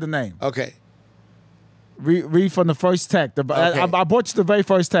 Don't say the name. Okay. Read from the first text. I brought you the very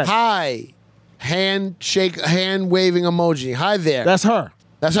first text. Hi. Hand waving emoji. Hi there. That's her.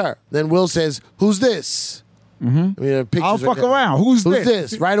 That's her. Then Will says, "Who's this?" Mm-hmm. I mean, I'll fuck around. Who's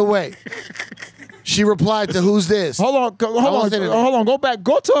this? Right away. She replied to "Who's this?" Hold on. won't say the name. Go back.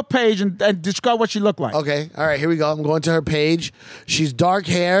 Go to her page and describe what she looked like. Okay. All right. Here we go. I'm going to her page. She's dark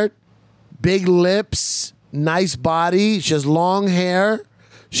haired, big lips, nice body. She has long hair.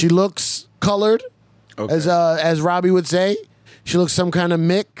 She looks colored, Okay. as Robbie would say. She looks some kind of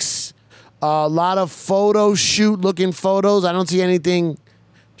mix. A lot of photo shoot looking photos. I don't see anything.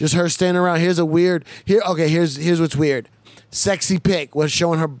 Just her standing around. Here's what's weird. Sexy pic was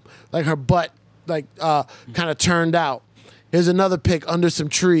showing her butt kind of turned out. Here's another pic under some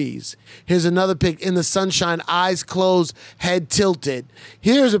trees. Here's another pic in the sunshine, eyes closed, head tilted.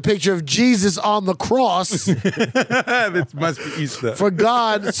 Here's a picture of Jesus on the cross. This must be Easter. For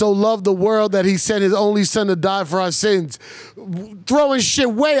God so loved the world that he sent his only son to die for our sins. Throwing shit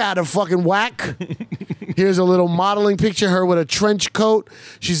way out of fucking whack. Here's a little modeling picture, her with a trench coat.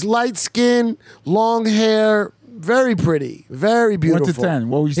 She's light skinned, long hair, very pretty, very beautiful. 1 to 10,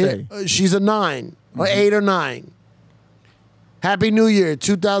 what would you say? She's a 9, or 8 or 9. Happy New Year,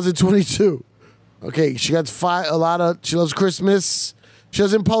 2022. Okay, she got she loves Christmas. She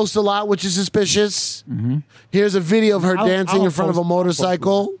doesn't post a lot, which is suspicious. Here's a video of her dancing in front of a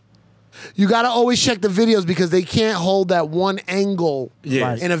motorcycle. You got to always check the videos because they can't hold that one angle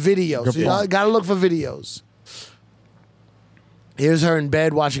Yes. in a video. Good So you point. got to look for videos. Here's her in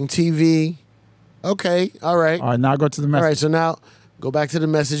bed watching TV. Okay, all right. All right, now go to the All message. right, so now go back to the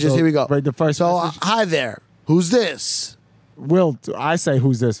messages. So, Here we go. right, the first so, message. hi there. Who's this? Will, I say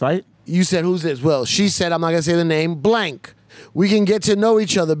who's this, right? You said, who's this? Well, she said, I'm not going to say the name, blank. We can get to know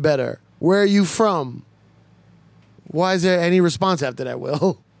each other better. Where are you from? Why is there any response after that,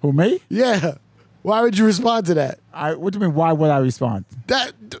 Will? Who, me? Yeah. Why would you respond to that? What do you mean, why would I respond?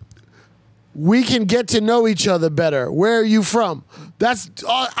 We can get to know each other better. Where are you from? That's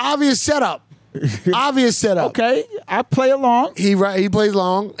obvious setup. Obvious setup. Okay, I play along. He plays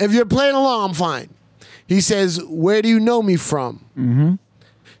along. If you're playing along, I'm fine. He says, where do you know me from? Mm-hmm.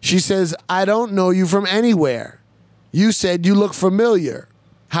 She says, I don't know you from anywhere. You said you look familiar.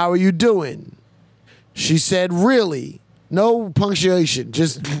 How are you doing? She said, really? No punctuation,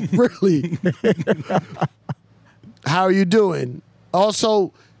 just really. How are you doing?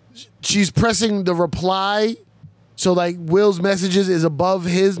 Also, she's pressing the reply. So like Will's messages is above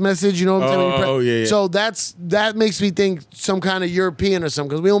his message, you know what I'm saying? Oh, yeah. So that makes me think some kind of European or something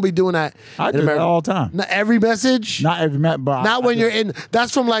because we don't be doing that. I in do that America. all the time. Not every message. Not every but Not when you're in.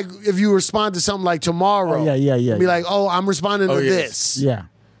 That's from like if you respond to something like tomorrow. Oh, yeah. Be like, oh, I'm responding to yes. this. Yeah.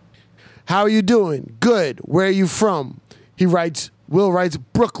 How are you doing? Good. Where are you from? Will writes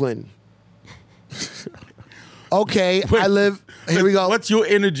Brooklyn. Okay, I live. Here we go. What's your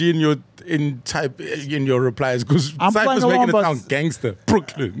energy in your replies? Because I'm playing Cypher's along, making it but- sound gangster.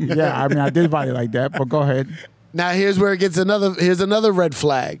 Brooklyn. Yeah, I mean, I did body like that, but go ahead. Now here's where it gets here's another red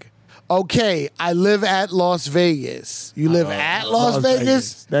flag. Okay, I live at Las Vegas. You live at Las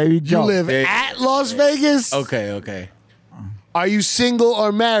Vegas? There you You go. live at Las Vegas? Okay. Are you single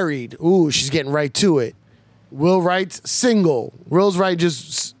or married? Ooh, she's getting right to it. Will writes single. Will's right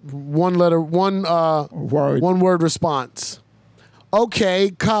just one word response.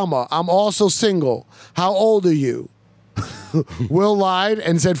 Okay, comma. I'm also single. How old are you? Will lied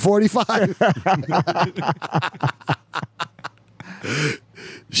and said 45.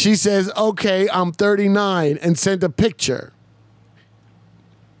 She says, okay, I'm 39 and sent a picture.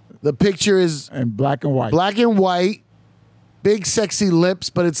 The picture is And black and white. black and white, big sexy lips,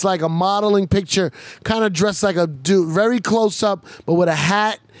 but it's like a modeling picture, kind of dressed like a dude, very close up, but with a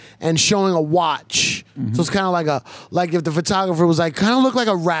hat and showing a watch. So it's kind of like if the photographer was like, kind of look like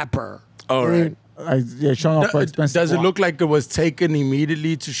a rapper. All right. Yeah, showing off for expensive. Does it watch. look like it was taken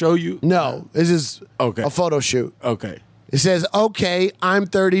immediately to show you? No, this is Okay. a photo shoot. Okay. It says, okay, I'm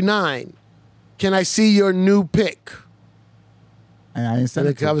 39. Can I see your new pic? And I ain't And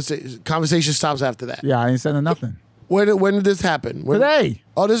sending the conversation stops after that. Yeah, I ain't sending nothing. When did this happen? Today.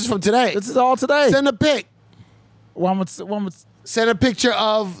 Oh, this is from today. This is all today. Send a pic. Send Send a picture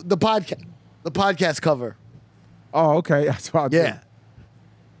of the podcast cover. Oh, okay. That's what I Yeah.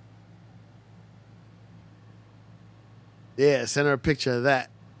 Yeah, send her a picture of that.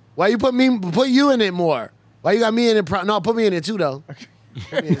 Why you put you in it more? Why you got me in it? No, put me in it too, though.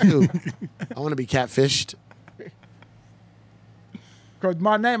 Put me in it too. I want to be catfished. Because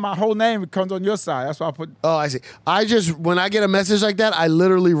my whole name comes on your side. That's why I put. Oh, I see. When I get a message like that, I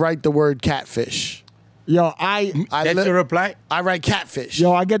literally write the word catfish. Yo, I That's your reply? I write catfish.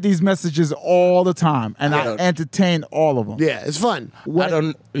 Yo, I get these messages all the time, and I don't- entertain all of them. Yeah, it's fun. I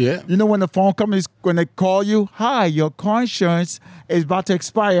don't. Yeah. You know when the phone companies, when they call you, hi, your car insurance is about to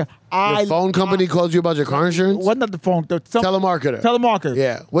expire. The phone company calls you about your car insurance? What not the phone? Telemarketer. Telemarketer.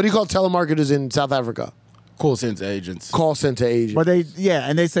 Yeah. What do you call telemarketers in South Africa? Call center agents. Call center agent. But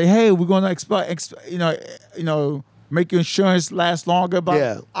and they say, hey, we're going to make your insurance last longer. But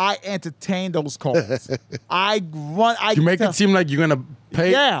Yeah. I entertain those calls. You make it seem like you're gonna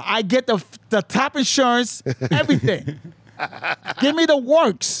pay. Yeah, I get the top insurance, everything. Give me the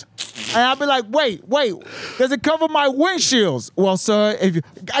works. And I'll be like, wait, does it cover my windshields? Well, sir,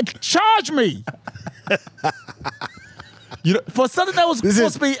 charge me. For something that was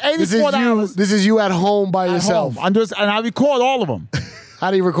supposed to be $84. This is you at home by at yourself. home. And I record all of them.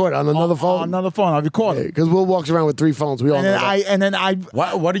 How do you record? On another On phone? another phone, I record it. Because Will walks around with 3 phones. We all And know then that.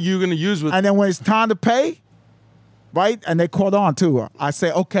 What are you gonna use with? And then when it's time to pay, right? And they called on too. I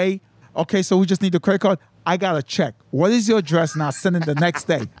say, okay, so we just need the credit card. I got a check. What is your address? And I'll send it the next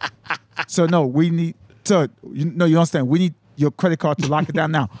day. So no, you understand. We need your credit card to lock it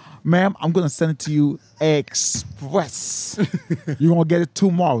down now. Ma'am, I'm going to send it to you express. You're going to get it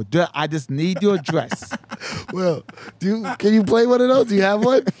tomorrow. I just need your address. Well, can you play one of those? Do you have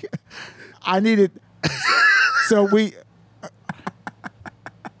one? I need it. So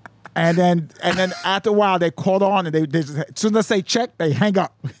and then after a while they called on and they just, as soon as they say check, they hang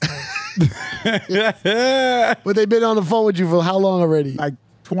up. But they've been on the phone with you for how long already? Like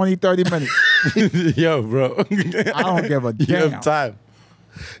 20, 30 minutes. Yo, bro. I don't give a You damn. have time.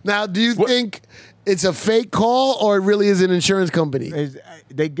 Now, do you think it's a fake call or it really is an insurance company?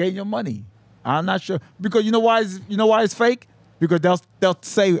 They gave you money. I'm not sure because you know why it's fake? Because they'll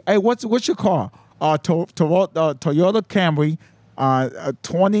say, hey, what's your car? Toyota Camry,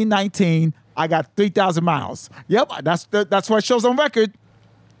 2019. I got 3,000 miles. Yep, that's what it shows on record.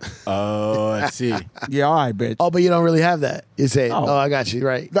 Oh, I see. Yeah, all right, bitch. Oh, but you don't really have that. You say, Oh. I got you.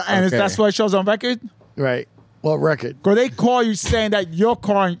 Right. And Okay. that's what it shows on record. Right. What record? Because they call you saying that your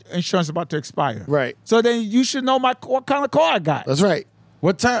car insurance is about to expire. Right. So then you should know what kind of car I got. That's right.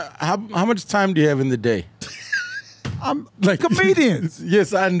 What time? How much time do you have in the day? I'm like comedians.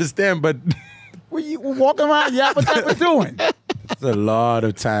 Yes, I understand, but We're walking around, yeah, but that's what we're doing. it's a lot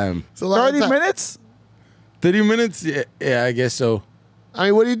of time. It's a lot of 30 time. minutes? 30 minutes? Yeah, I guess so. I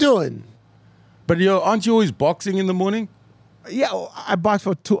mean, what are you doing? But aren't you always boxing in the morning? Yeah, I boxed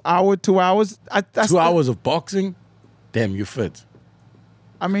for 2 hours. That's 2 hours of boxing? Damn, you fit.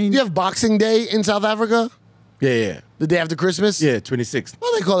 I mean, You have Boxing Day in South Africa? Yeah. The day after Christmas? Yeah, 26th.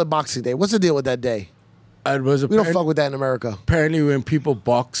 Why do they call it Boxing Day? What's the deal with that day? It was We don't fuck with that in America. apparently when people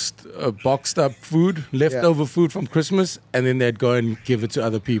boxed up food, leftover food from Christmas, and then they'd go and give it to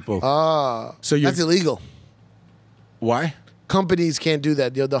other people. So That's illegal. Why? Companies can't do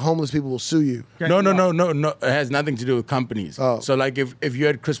that. The homeless people will sue you. No. It has nothing to do with companies. Oh. So like if you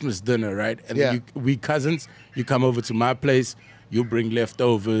had Christmas dinner, right? And Yeah. then we cousins, you come over to my place, you bring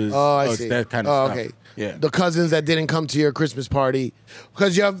leftovers. Oh, I it's see. that kind of stuff. Okay. Yeah. The cousins that didn't come to your Christmas party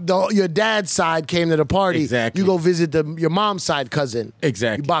because your dad's side came to the party. Exactly. You go visit your mom's side cousin.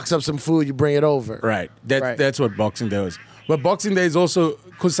 Exactly. You box up some food. You bring it over. Right. Right. That's what Boxing Day was. But Boxing Day is also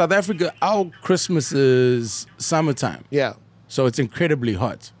because South Africa, our Christmas is summertime, Yeah. so it's incredibly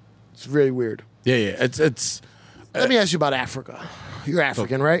hot. It's really weird. Yeah. It's Let me ask you about Africa. You're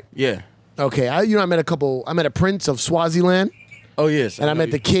African, right? yeah. Okay. I met a prince of Swaziland, Oh yes. and I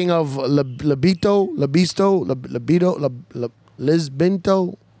met the king of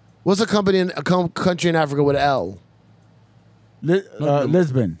Lisbonto. What's a country in Africa with an L?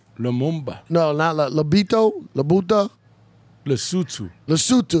 Lisbon. Lumumba, No, not Labuta, Lesotho.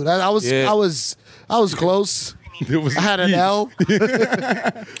 Lesotho. Yeah. I was close. There was I had an L.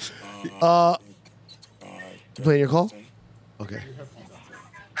 You playing your call? Okay. Okay,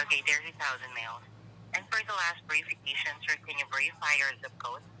 30,000 males. And for the last verification, sir, can you verify your zip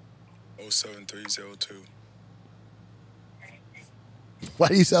code? 07302. Why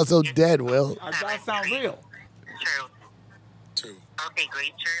do you sound so dead, Will? That sound real. True. 2. Okay,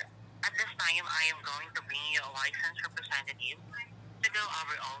 great, sir. At this time, I am going to bring you a licensed representative to go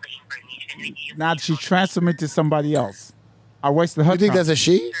over all the information with you. Now she transferred me to somebody else. I wasted her You think time. that's a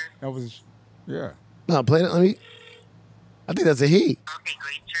she? That was, yeah. No, play it. Let me. I think that's a he. Okay,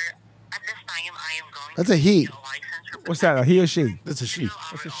 great, sir. At this time, I am going That's to a he. bring you a licensed What's that? A he or she? That's a she.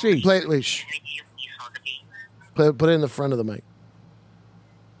 That's a she. Play it. Wait. Shh. with you. Please hold the gate. Put it in the front of the mic.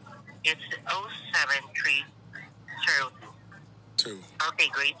 It's 073. Sir. 2. Okay,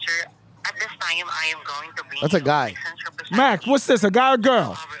 great, sir. At this time, I am going to bring That's a you guy. licensed representative Mac, what's this? A guy or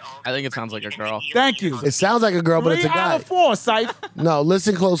girl? over all the I think it sounds like a information girl. with Thank you. It sounds like a girl, but it's a 3 out guy. of 4, Syfe. No,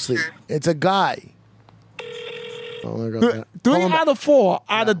 listen closely. It's a guy. Oh my god. 3 out of 4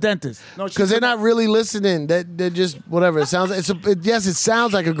 are the dentist. No, Because they're not really listening. They're just whatever. It sounds. Yes, it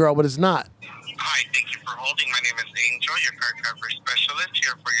sounds like a girl, but it's not. Hi, thank you for holding. My name is Angel, your car coverage specialist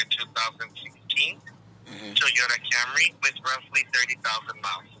here for your 2016 Toyota Camry with roughly 30,000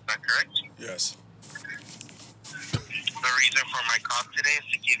 miles. Is that correct? Yes. The reason for my call today is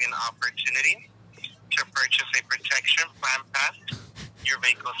to give you an opportunity to purchase a protection plan past your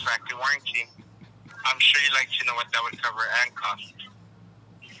vehicle's factory warranty. I'm sure you'd like to know what that would cover and cost.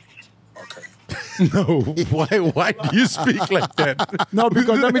 Okay. No, why do you speak like that? No,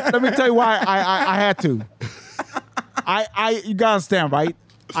 because let me tell you why I had to. You gotta understand, right?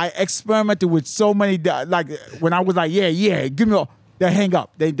 I experimented with so many like when I was like, yeah, give me they hang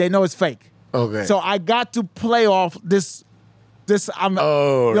up. They know it's fake. Okay. So I got to play off this I'm Oh, you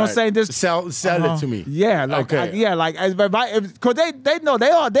know what I'm right. saying? This Sell it to me. Yeah, like Okay. because they know they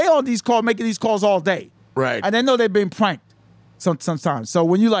on these calls making these calls all day. Right. And they know they've been pranked sometimes. So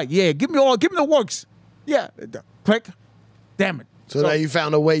when you like, yeah, give me the works. Yeah. Click. Damn it. So now you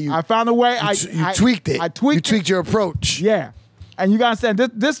found a way. I found a way. You tweaked it. I tweaked You tweaked your approach. Yeah. And you gotta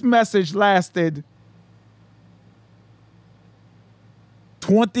understand this message lasted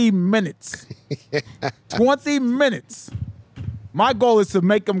 20 minutes. 20 minutes. My goal is to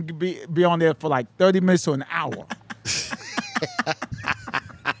make them be on there for like 30 minutes to an hour.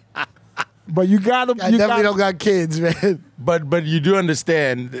 But you gotta. I definitely don't got kids, man. But you do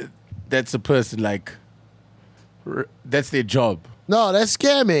understand that's a person like that's their job. No, that's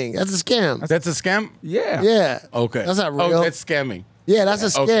scamming. That's a scam. That's a scam? Yeah. Yeah. Okay. That's not real. Oh, that's scamming. Yeah, that's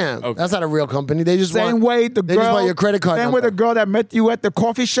a Okay, scam. okay. That's not a real company. They just Same want, way the they girl. just want your credit card Same number. way the girl that met you at the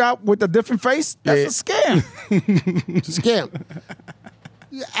coffee shop with a different face. That's a scam. It's a scam.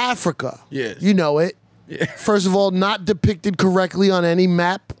 Africa. Yes. You know it. Yeah. First of all, not depicted correctly on any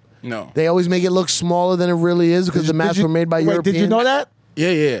map. No. They always make it look smaller than it really is because the maps were made by wait, Europeans. Did you know that?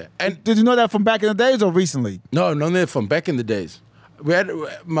 Yeah. And Did you know that from back in the days or recently? no, from back in the days.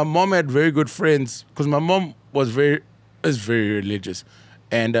 My mom had very good friends because my mom was very religious,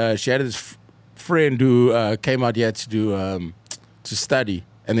 and she had this friend who came out here to do to study,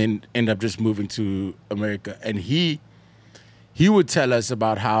 and then ended up just moving to America. And he would tell us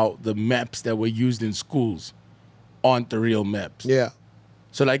about how the maps that were used in schools aren't the real maps. Yeah.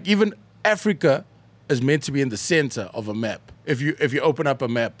 So like even Africa is meant to be in the center of a map. If you open up a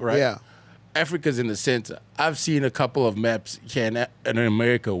map, right? Yeah. Africa's in the center. I've seen a couple of maps here in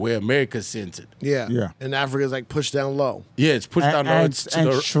America where America's centered. Yeah. Yeah. And Africa's like pushed down low. Yeah, it's pushed down and, roads to and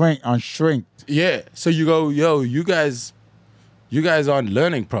the shrink. yeah. So you go, yo, you guys aren't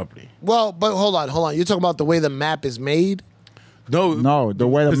learning properly. Well, but hold on. You're talking about the way the map is made? No, the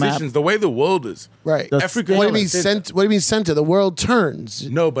way the map. positions, the way the world is. Right. The Africa. What do you mean center? What do you mean center? The world turns.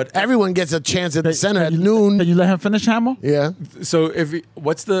 No, but Everyone gets a chance at the center at Can noon. you let him finish, Hammer? Yeah. so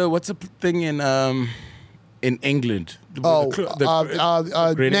what's the thing in England? Oh,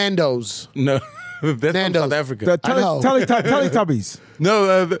 Granny- Nando's. No, that's from Nando's. South Africa. The know. Teletubbies.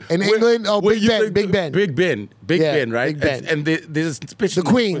 No, In England? Oh, where Big you Ben, think- Big Ben. Big Ben, Big Yeah, Ben, right? Big Ben. And there's a special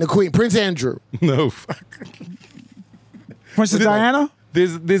The Queen, Prince Andrew. No, fuck. Princess Diana?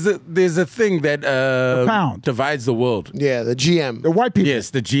 There's a thing that pound. divides the world. Yeah, the GM. The white people. Yes,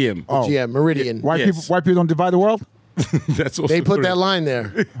 the GM. Oh. GM, Meridian. White Yes. people don't divide the world? That's also They put correct. that line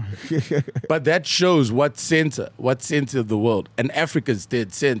there. But that shows what's center of the world, and Africa's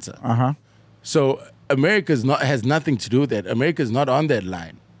dead center. Uh-huh. So has nothing to do with that. America's not on that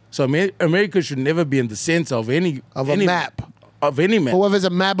line. So America should never be in the center of any map. Of any map. But what if it's a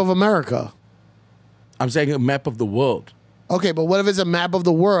map of America? I'm saying a map of the world. Okay, but what if it's a map of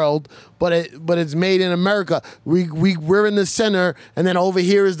the world, but it's made in America? We're in the center, and then over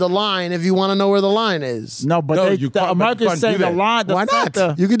here is the line. If you want to know where the line is, No, but No, they, you the can't- but you Americans can't say do the that. line. The why not?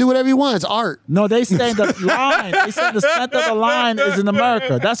 center- You can do whatever you want. It's art. No, they saying the line. They say the center of the line is in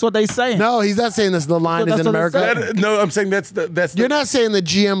America. That's what they saying. No, he's not saying this. The line That's is in what it America. said. No, I'm saying that's the. You're not saying the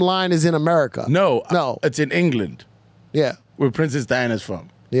GM line is in America. No, No. it's in England, Yeah. where Princess Diana's from.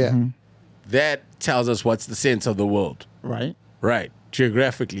 Yeah. Mm-hmm. That tells us what's the sense of the world, Right. right?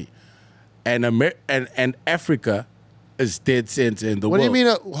 Geographically, and and Africa is dead center in the What do world. you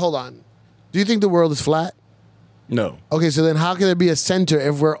mean? Hold on. Do you think the world is flat? No, Okay, so then how can there be a center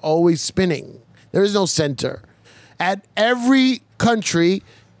if we're always spinning? There is no center. At every country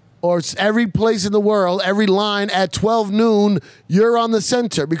or every place in the world, every line at 12 noon, you're on the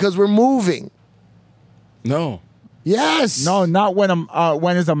center because we're moving. no. Yes. No, not when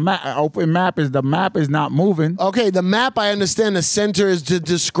it's a map. Open map is the map is not moving. Okay, the map, I understand the center is to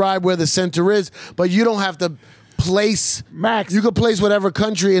describe where the center is, but you don't have to place. Max. You could place whatever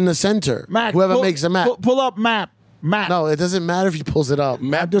country in the center. Mac, Whoever pull- makes the map. Pull up map. Map. No, it doesn't matter if he pulls it up.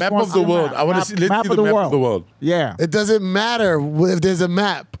 Map, just map want of the to see world. map. I want to Map- see. Let's map see of the the map of the world. world. Yeah. It doesn't matter if there's a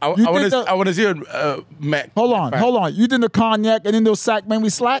map. I You want think to. the- I want to see a map. Hold on. You did the cognac and then those sack made me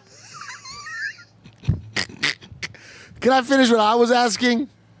slack? Can I finish what I was asking?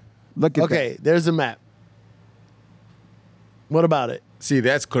 Look at Okay, there's a map. What about it? See,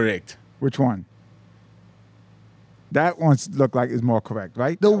 that's correct. that. Which one? That one look like is more correct,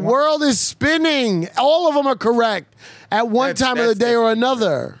 right? The world is spinning. All of them are correct at one That's- time of the that's day the- or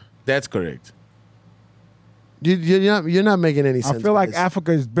another. That's correct. You're not making any sense. I feel like guys.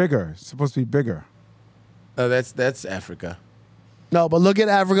 Africa is bigger. It's supposed to be bigger. That's Africa. No, but look at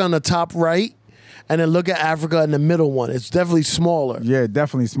Africa on the top right, and then look at Africa in the middle one. It's definitely smaller. Yeah,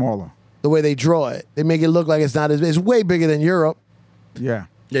 definitely smaller. The way they draw it, they make it look like it's not as. It's way bigger than Europe. Yeah.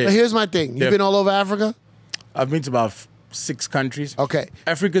 Yeah. But here's my thing. You've Yeah. been all over Africa. I've been to about 6 countries. Okay.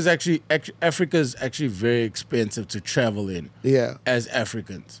 Africa's actually very expensive to travel in. Yeah. As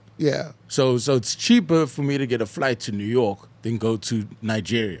Africans. Yeah. So it's cheaper for me to get a flight to New York than go to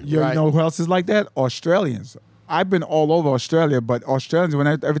Nigeria. You Right. know who else is like that? Australians. I've been all over Australia, but Australians,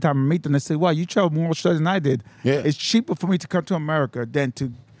 every time I meet them, they say, "Wow, you traveled more Australia than I did." Yeah. It's cheaper for me to come to America than to,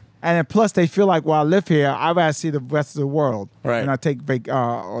 and then plus they feel like, "Well, I live here. I'd rather see the rest of the world." Right. And I take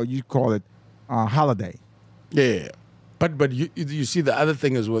or you call it holiday. Yeah. But you see the other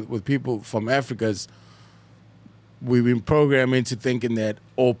thing is with people from Africa is we've been programmed into thinking that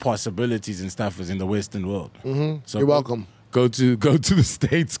all possibilities and stuff is in the Western world. Mm-hmm. So You're welcome. Go to the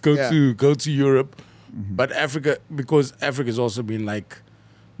States. Go Yeah. to Europe. But Africa, because Africa's also been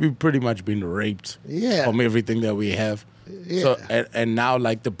we've pretty much been raped Yeah. from everything that we have. Yeah. So and now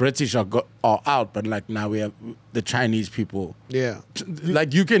the British are out, but now we have the Chinese people. Yeah.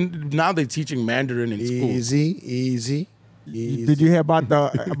 You can now they're teaching Mandarin in school. Easy. Did you hear about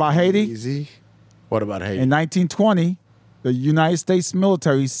about Haiti? Easy. What about Haiti? In 1920, the United States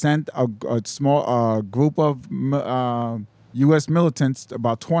military sent a small group of U.S. militants,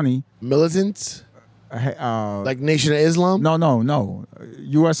 about 20. Militants? Like Nation of Islam? No.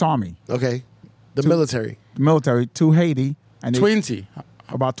 U.S. Army, Okay. The military. military to Haiti, and 20.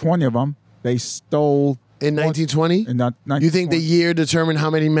 about 20 of them, they stole. In 1920? In the You think the 1920. year determined how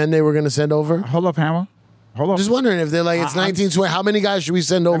many men they were going to send over? Hold up, Hammer. Hold up. Just wondering if they're like, it's 1920. How many guys should we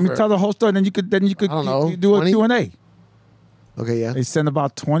send over? Let me tell the whole story, then you could I don't know, you do a 20? Q&A. Okay, yeah. They sent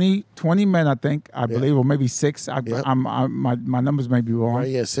about 20 men, I think, I believe, or maybe 6. Yeah. My numbers may be wrong. Right,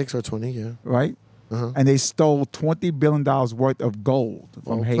 yeah, 6 or 20, yeah. Right? And they stole $20 billion worth of gold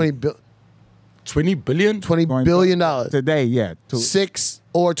from Haiti. 20 billion? $20 billion. Today, yeah. 6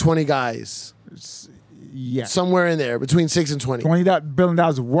 or 20 guys. Yeah. Somewhere in there, between 6 and 20. $20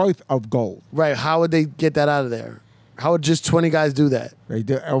 billion worth of gold. Right, how would they get that out of there? How would just 20 guys do that? They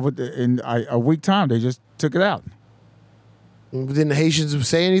did in a week time. They just took it out. Didn't the Haitians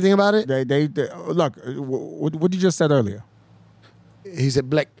say anything about it? They look. What you just said earlier. He said,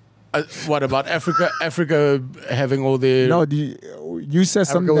 black. What about Africa? Africa having all their... No, you said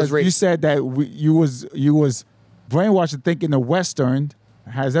something. was raped. You said that you was brainwashed into thinking the Western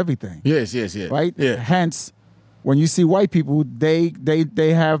has everything. Yes. Right. Yeah. Hence, when you see white people, they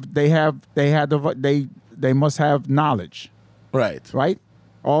must have knowledge. Right. Right.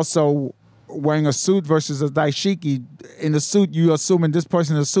 Also, wearing a suit versus a dashiki. In the suit, you assuming this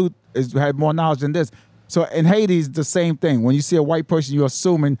person in the suit had more knowledge than this. So in Haiti, it's the same thing. When you see a white person, you're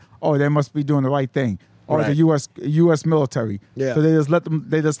assuming, oh, they must be doing the right thing, or Right. the U.S. military. Yeah. So they just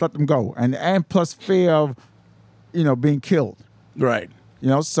let them go, and plus fear of, being killed. Right.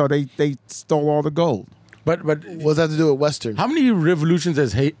 So they stole all the gold. But What's that to do with Western? how many revolutions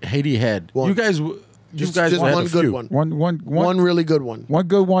has Haiti had? One. You guys Just had one a good few. one. One One really good one.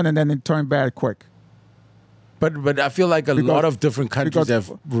 good one, and then it turned bad quick. But I feel like a lot of different countries because-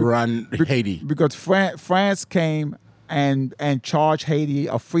 have run Haiti. Because France came and charged Haiti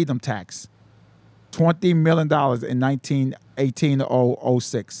a freedom tax, $20 million in 1918 to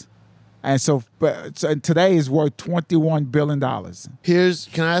 06. And so today is worth $21 billion.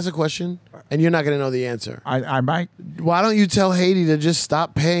 Can I ask a question? And you're not going to know the answer. I might, Why don't you tell Haiti to just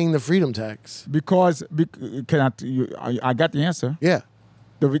stop paying the freedom tax? because I got the answer. Yeah.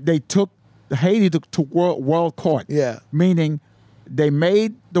 They took Haiti to world court. Yeah. Meaning they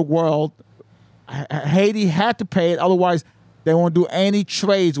made the world, Haiti had to pay it, otherwise they won't do any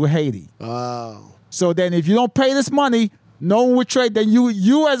trades with Haiti. Oh. So then if you don't pay this money, no one would trade, then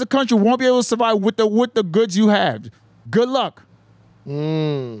you as a country won't be able to survive with the goods you have. Good luck.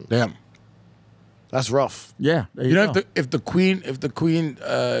 Damn. That's rough. Yeah. there You know, go. if the queen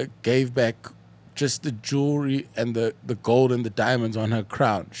gave back just the jewelry and the gold and the diamonds on her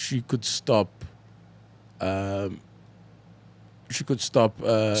crown, she could stop. Stop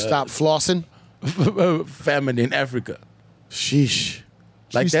flossing. Famine in Africa. Sheesh.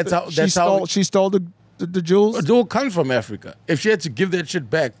 Like she stole the jewels. it all comes from Africa. If she had to give that shit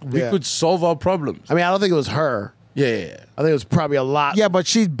back, we Yeah. could solve our problems. I mean, I don't think it was her. Yeah. I think it was probably a lot. Yeah, but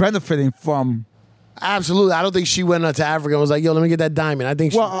she's benefiting from. Absolutely. I don't think she went out to Africa and was like, yo, let me get that diamond. I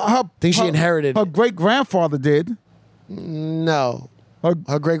think she inherited Her it. great grandfather did. No. Her,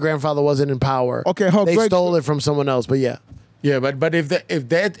 Her great grandfather wasn't in power. Okay, they stole it from someone else, but yeah. Yeah, but if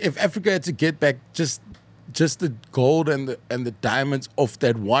Africa had to get back just the gold and the diamonds off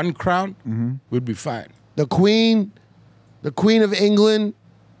that one crown, we'd be fine. The Queen of England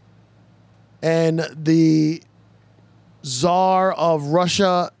and the Tsar of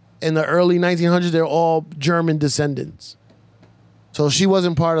Russia in the early 1900s, they're all German descendants. So she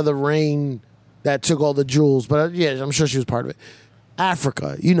wasn't part of the reign that took all the jewels, but yeah, I'm sure she was part of it.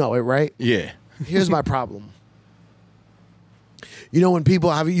 Africa, you know it, right? Yeah. Here's my problem. You know when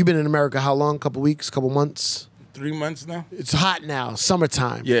people you've been in America how long? Couple weeks, couple months? 3 months now? It's hot now,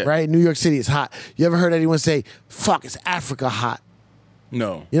 summertime, Yeah. right? New York City is hot. You ever heard anyone say, fuck, it's Africa hot?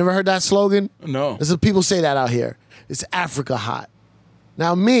 No. You never heard that slogan? No. This is people say that out here. It's Africa hot.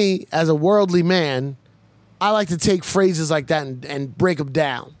 Now, me, as a worldly man, I like to take phrases like that and break them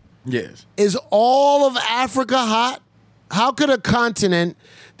down. Yes. Is all of Africa hot? How could a continent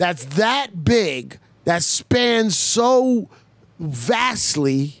that's that big, that spans so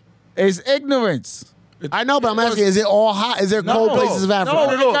vastly? Is ignorance. I know, but I'm asking, is it all hot? Is there cold places of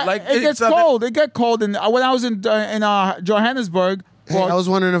Africa? No. It gets cold. It get cold. And when I was in Johannesburg, Hey, I was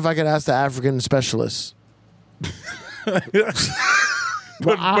wondering if I could ask the African specialist.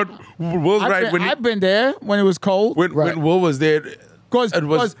 But Will's right. I've been there when it was cold. Right. When Will was there,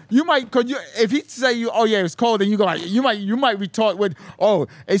 Because you might, if he say you, oh yeah, it's cold, then you go like, you might retort with, oh,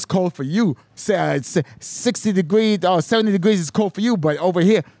 it's cold for you. Say 60 degrees or 70 degrees is cold for you, but over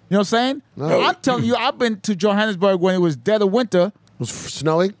here, you know what I'm saying? No. I'm telling you, I've been to Johannesburg when it was dead of winter. It was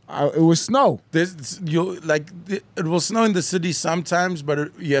snowing? It was snow. it will snow in the city sometimes,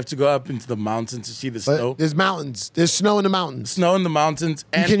 but you have to go up into the mountains to see the But snow. there's mountains. There's snow in the mountains. Snow in the mountains,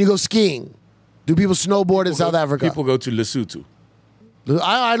 and Can you go skiing? Do people snowboard in South Africa? People go to Lesotho.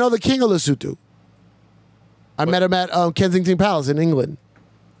 I know the king of Lesotho. I met him at Kensington Palace in England.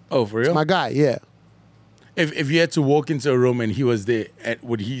 Oh, for real? My guy, yeah. If you had to walk into a room and he was there,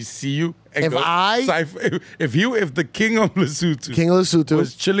 would he see you? And If go, I- if the king of Lesotho, King of Lesotho.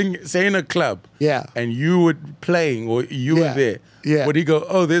 was chilling, say in a club, Yeah. and you were playing or you Yeah. were there, Yeah. would he go,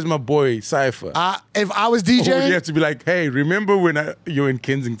 oh, there's my boy Cypher? If I was Or would you DJing, have to be like, hey, remember when you were in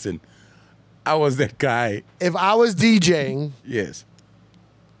Kensington? I was that guy. if I was DJing, Yes.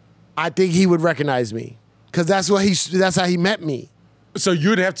 I think he would recognize me because that's how he met me. So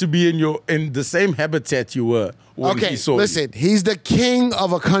you'd have to be in the same habitat you were when Okay, he saw listen, he's the king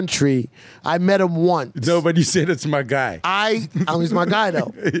of a country. I met him once. you. No, but you said it's my guy. He's my guy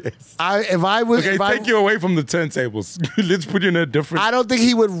though. Yes. If I was, Okay, if I, take you away from the turntables. Let's put you in a different. I don't think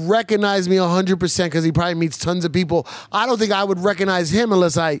he would recognize me 100% because he probably meets tons of people. I don't think I would recognize him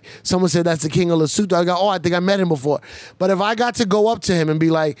unless someone said that's the king of Lesotho. I go, oh, I think I met him before. But if I got to go up to him and be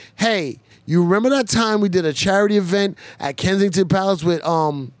like, hey, you remember that time we did a charity event at Kensington Palace with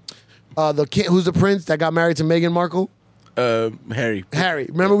the king, who's the prince that got married to Meghan Markle? Harry. Harry.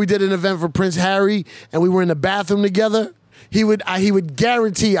 Remember we did an event for Prince Harry and we were in the bathroom together? He would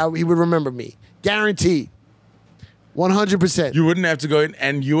guarantee he would remember me. Guaranteed. 100%. You wouldn't have to go in,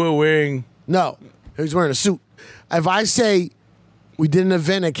 and you were wearing. No, he was wearing a suit. If I say, we did an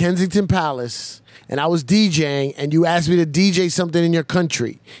event at Kensington Palace, and I was DJing, and you asked me to DJ something in your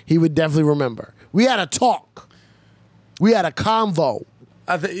country, he would definitely remember. We had a talk. We had a convo.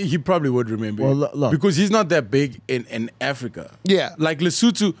 I think he probably would remember. Well, it. look. Because he's not that big in Africa. Yeah. Like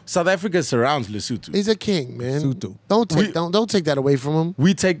Lesotho, South Africa surrounds Lesotho. He's a king, man. Lesotho. Don't take that away from him.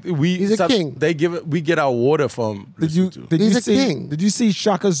 He's a king. We get our water from Lesotho. He's you a see? king. Did you see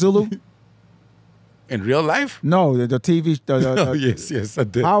Shaka Zulu? In real life? No, the TV. Oh, yes, I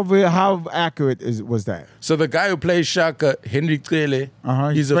did. How accurate was that? So the guy who plays Shaka, Henry Cele,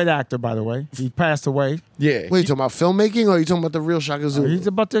 He's a great actor, by the way. He passed away. yeah. Wait, you talking about filmmaking or are you talking about the real Shaka Zulu? He's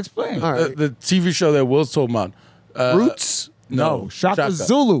about to explain. All right. The TV show that Will's talking about. Roots? No, Shaka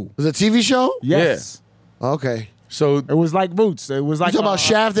Zulu. Was it a TV show? Yes. Okay. So It was like Roots. It was like You talking about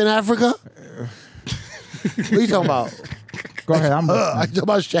Shaft in Africa? What are you talking about? Go ahead. I talking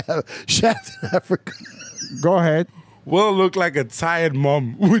about Shaft in Africa. Go ahead. Will looked like a tired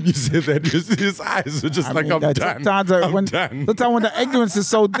mom when you said that. His eyes were just I like, mean, I'm that done. Sometimes I'm done. sometimes when the ignorance is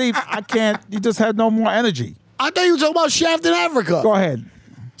so deep, I can't. You just have no more energy. I thought you were talking about Shaft in Africa. Go ahead.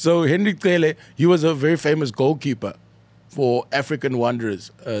 So Henry Cele, he was a very famous goalkeeper for African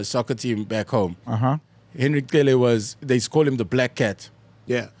Wanderers, a soccer team back home. Henry Cele they call him the Black Cat.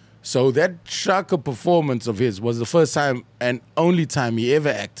 Yeah. So that Shaka performance of his was the first time and only time he ever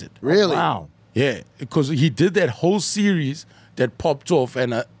acted. Really? Wow. Yeah, because he did that whole series that popped off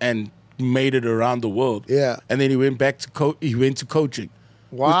and made it around the world. Yeah. And then he went back to he went to coaching.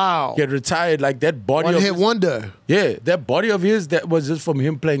 Wow. He had retired, like that body One of hit his, wonder. Yeah, that body of his, that was just from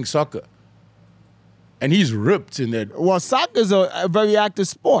him playing soccer. And he's ripped in that. Well, soccer's a very active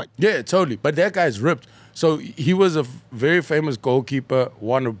sport. Yeah, totally. But that guy's ripped. So he was a very famous goalkeeper,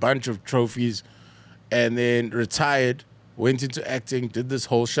 won a bunch of trophies, and then retired, went into acting, did this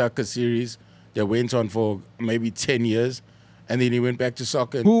whole Shaka series that went on for maybe 10 years, and then he went back to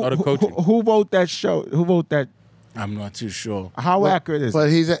soccer and started coaching. Who wrote that show? Who wrote that? I'm not too sure. How accurate is But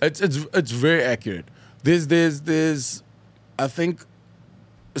it? he's a, It's very accurate. There's I think,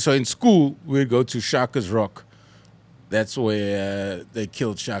 so in school we'd go to Shaka's Rock. That's where they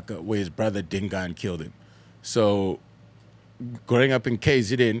killed Shaka, where his brother Dingaan killed him. So growing up in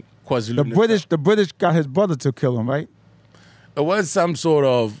KZN, KwaZulu-Natal, The British got his brother to kill him, right? it was some sort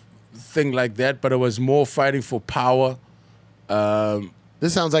of thing like that, but it was more fighting for power.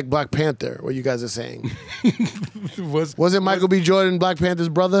 this sounds like Black Panther, what you guys are saying. It was Wasn't Michael B. Jordan Black Panther's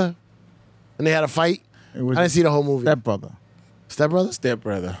brother? And they had a fight? It was I didn't see the whole movie. Stepbrother. Stepbrother?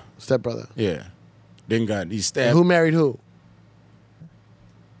 stepbrother. Stepbrother. Yeah, Dingaan. He And stabbed. who married who?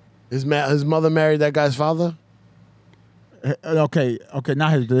 His mother married that guy's father? Okay,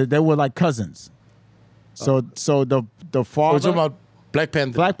 not his. They were like cousins. So the We're father, talking about Black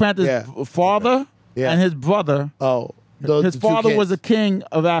Panther. Black Panther's Yeah. father, Yeah. and his brother. Oh. His father was a king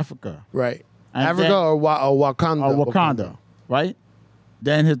of Africa. Right. And Africa then- or Wakanda? Or Wakanda, right?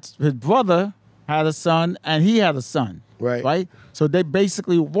 Then his brother had a son, and he had a son. Right. Right? So they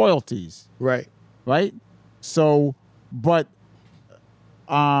basically royalties, Right. right? So, but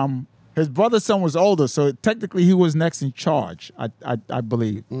his brother's son was older, so technically he was next in charge, I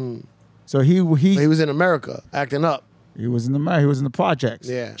believe. So he He was in America acting up. he was in he was in the projects,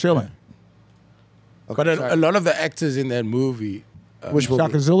 Yeah. chilling. But a lot of the actors in that movie, Which movie?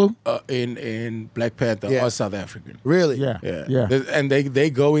 Shaka Zulu? in Black Panther, Yeah. are South African. Really? Yeah. Yeah. And they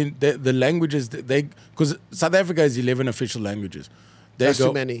go in the languages because South Africa has 11 official languages. They That's go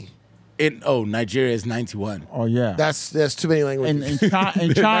too many. Nigeria is 91. Oh yeah. That's too many languages. in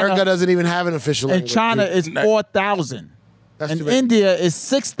America China, doesn't even have an official in language. China it's Ni- 4,000. That's In too many. India it's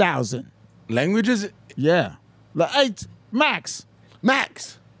 6,000. Languages? Yeah. Like, hey, Max,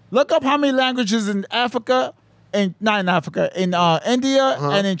 Max. look up how many languages in Africa, not in Africa, in India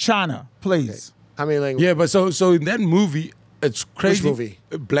and in China, please. How many languages? Yeah, but so in that movie, it's crazy. movie?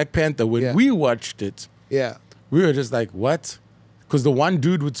 Black Panther. When Yeah. we watched it, Yeah. we were just like, what? Because the one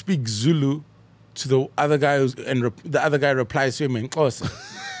dude would speak Zulu to the other guy, the other guy replies to him in Xhosa.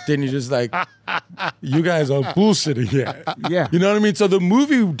 Then you're just like, you guys are bullshitting here. Yeah. You know what I mean? So the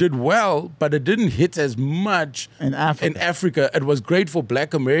movie did well, but it didn't hit as much In Africa. It was great for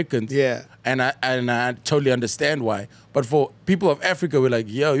Black Americans. Yeah. And I totally understand why. But for people of Africa, we're like,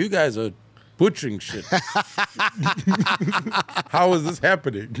 yo, you guys are butchering shit. How is this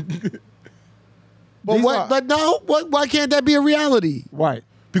happening? But These what? are- But no. Why can't that be a reality? Right.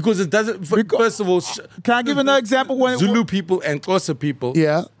 Because it doesn't. First of all, Can I give another example? When Zulu people and Xhosa people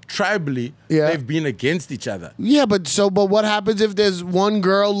Yeah. tribally, Yeah. they've been against each other. Yeah, but what happens if there's one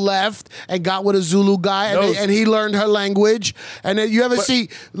girl left and got with a Zulu guy and, No. and he learned her language? And then you ever see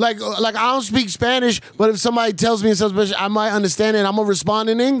like I don't speak Spanish, but if somebody tells me in some Spanish, I might understand it. And I'm gonna respond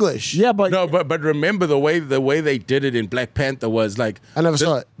in English. Yeah, but No, but remember the way they did it in Black Panther was like I never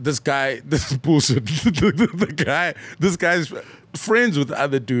saw it. This guy, this is bullshit. This guy's friends with the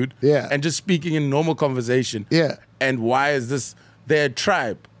other dude. Yeah. And just speaking in normal conversation. Yeah. And why is this their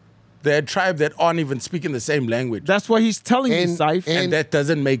tribe? Their tribe that aren't even speaking the same language. that's what he's telling you, And- Syfe. And that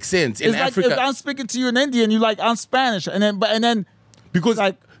doesn't make sense. In It's like Africa, if I'm speaking to you in Indian, you like I'm Spanish, and then because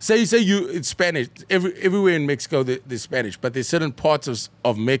like- say you it's Spanish. Everywhere in Mexico there's Spanish, but there's certain parts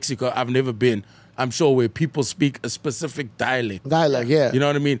of Mexico I've never been. I'm sure where people speak a specific dialect. Dialect, yeah. You know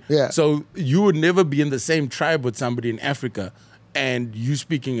what I mean? Yeah. So you would never be in the same tribe with somebody in Africa, and you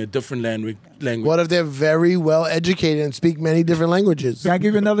speaking a different language. What if they're very well educated and speak many different languages? can I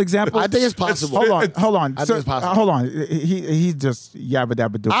give you another example? I think it's possible. Hold on. I think it's possible. Hold on. He just yabba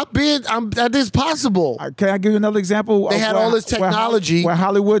dabba do. I think it's possible. Can I give you another example? They of had where- all this technology. where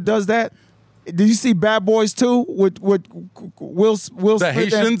Hollywood does that. Did you see Bad Boys 2 with Will The Smith and-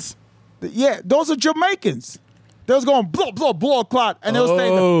 Haitians? Yeah, those are Jamaicans. They was going blow clot, and they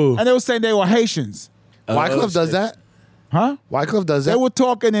Oh. were saying they were Haitians, Wycliffe does that. huh? Wycliffe does that. They were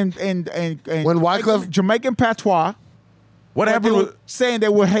talking in When Wycliffe- Jamaican patois. What but they happened were with? saying they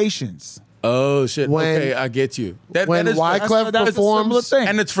were Haitians. Oh shit! When- okay, I get you. That when is Wyclef that's a similar performs, thing.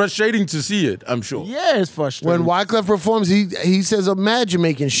 and it's frustrating to see it. I'm sure. Yeah, it's frustrating. when Wyclef performs, he says a mad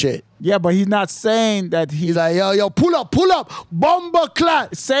Jamaican shit. yeah, but he's not saying that He's like, yo, pull up, bomba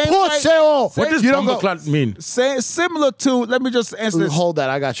clat, Same poseo. What does You don't bomba go- clat mean? similar to. Let me just answer this. Hold that,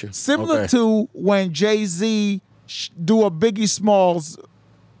 I got you. Similar Okay. to when Jay-Z do a Biggie Smalls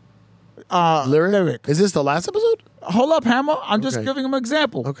lyric. Is this the last episode? Hold up, Hammer. I'm just Okay. giving him an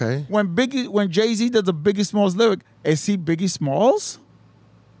example. Okay. When Jay-Z does a Biggie Smalls lyric, is he Biggie Smalls?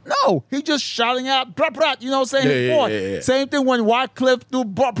 No, he just shouting out, brah, brah, you know what I'm saying? Yeah, His yeah, voice. yeah, yeah. Same thing when Wycliffe do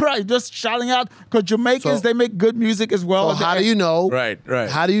brah, brah, he just shouting out, because Jamaicans, So- they make good music as well. So how do you know? Right.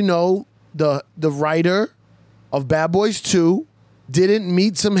 How do you know the writer of Bad Boys 2 didn't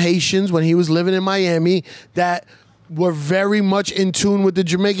meet some Haitians when he was living in Miami that were very much in tune with the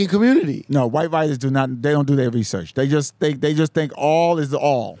Jamaican community? No, white writers they don't do their research. They just think all is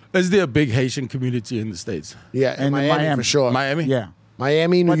all. Is there a big Haitian community in the States? Yeah, And in in Miami, Miami. for sure. Miami? Yeah.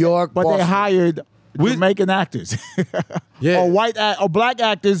 Miami, New York, But they Boston. hired We- Jamaican actors. Yeah. Or or black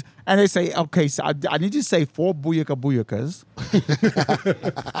actors, and they say, okay, so I need you to say 4 booyaka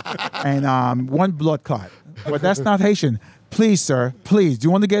and 1 blood clot. But that's not Haitian. Please, sir, please. Do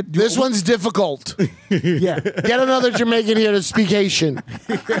you want to get This one's difficult. Yeah. Get another Jamaican here to speak Haitian.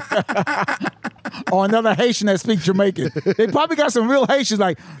 Or another Haitian that speaks Jamaican. They probably got some real Haitians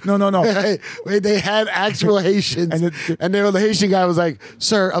like, no. Wait, they had actual Haitians, and the Haitian guy was like,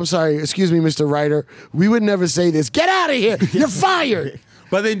 "Sir, I'm sorry, excuse me, Mr. Writer, we would never say this. Get out of here! You're fired."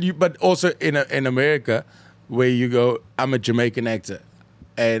 But also in America, where you go, I'm a Jamaican actor,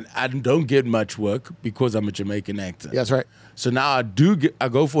 and I don't get much work because I'm a Jamaican actor. Yeah, that's right. So now I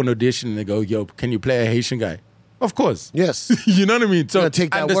go for an audition and they go, yo, can you play a Haitian guy? Of course. Yes. You know what I mean? So Gotta take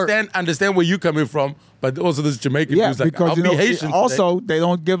that work. understand where you're coming from, but also this Jamaican Yeah, dude's like, because I'll you be know, Haitian. also they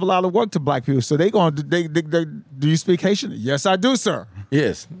don't give a lot of work to black people, so they going they do you speak Haitian? Yes, I do, sir.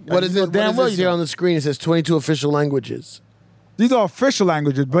 Yes. What is You know it? damn What well is this you here don't. on the screen? It says 22 official languages. These are official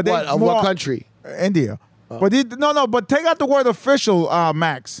languages, but they What? Of more- what country? India. But but take out the word official,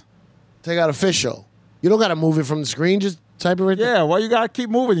 Max. Take out official. You don't got to move it from the screen. Just type it right there. Yeah, why you gotta keep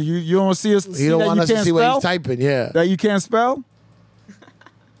moving? You don't see us. You don't want us to see what he's typing. Yeah. That you can't spell.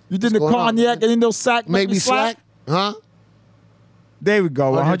 You did the going on? cognac and then those sack Make me slack. Huh? There we go.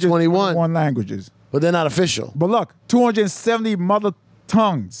 121 languages. But they're not official. But look, 270 mother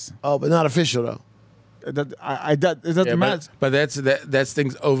tongues. Oh, but not official though. It doesn't Yeah, matter. but that's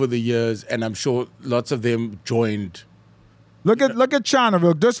things over the years, and I'm sure lots of them joined. Look at China.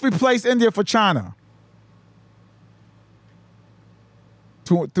 Real. Just replace India for China.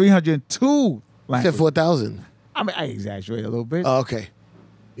 302 You said languages. 4,000. I mean, I exaggerate a little bit. Oh, okay.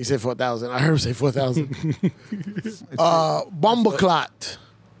 You said 4,000. I heard him say 4,000. Bombaclat.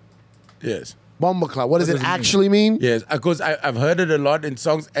 Yes. Bombaclat. What does it does it actually mean? Yes, because I've heard it a lot in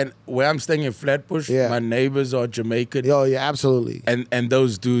songs, and where I'm staying in Flatbush, Yeah. my neighbors are Jamaican. Oh, yeah, absolutely. And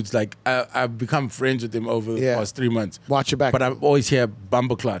those dudes, like, I've become friends with them over the Yeah. past 3 months. Watch your back. But I always hear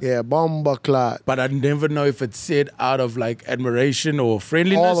Bumbleclot. Yeah, Bombaclat. But I never know if it's said out of, like, admiration or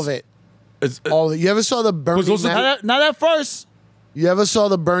friendliness. All of it. It's, All of it. You ever saw the Burning also- Man? Not at first. You ever saw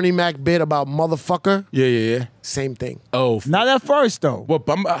the Bernie Mac bit about motherfucker? Yeah. Same thing. Oh, Not at first though. what?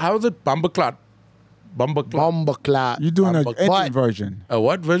 How is it? Bumbleclot. Bumbleclot. You're doing an But- Indian version. A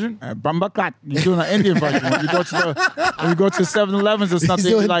what version? Bambaklat. You're doing an Indian version. When you go to 7-Elevens or He's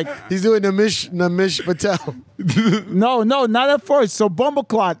something, doing, like he's doing Namish Patel. no, not at first. So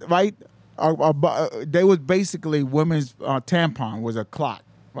Bumbleclot, right? They was basically women's tampon was a clot,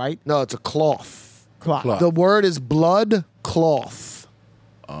 right? No, it's a cloth. Clot. The word is blood cloth.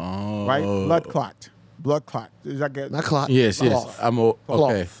 Right? Blood clot. Blood clot. Is that good? Not clot. Yes. Cloth. Okay.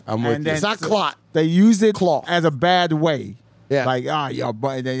 Cloth. I'm with And you. then- It's not clot. They use it Cloth. as a bad way. Yeah. Like,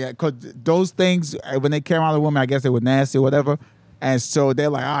 but because those things, when they came out of the women, I guess they were nasty or whatever. And so they're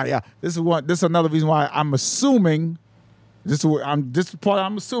like, this is another reason why I'm assuming, this part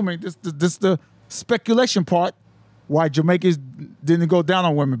I'm assuming, this the speculation part, why Jamaicans didn't go down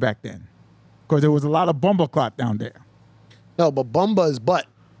on women back then. Because there was a lot of bumbleclot down there. No, but bumba is butt.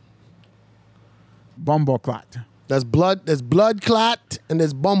 Bumbleclot. There's blood clot and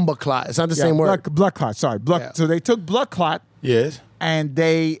there's bumba clot. It's not the same word. Blood clot, sorry. Yeah. So they took blood clot Yes. and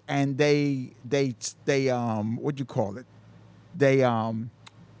they what you call it? They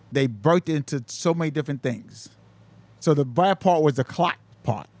birthed into so many different things. So the bad part was the clot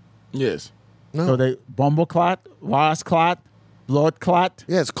part. Yes. No. So they bumble clot, was clot, blood clot.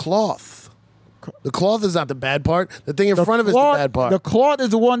 Yeah, it's cloth. The cloth is not the bad part. The thing in front of it is the bad part. The clot is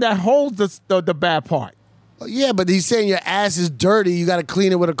the one that holds the bad part. Yeah, but he's saying your ass is dirty. You got to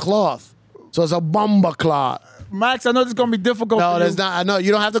clean it with a cloth. So it's a bumba clot. Max, I know this is gonna be difficult. No, for there's you. not. I know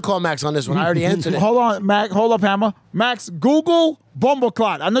you don't have to call Max on this one. I already answered it. Hold on, Max. Hold up, Hammer. Max, Google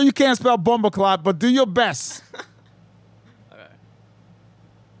bumbleclot. I know you can't spell bumbleclot, but do your best.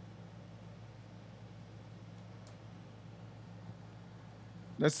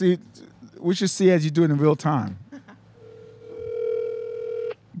 Let's see. We should see as you do it in real time.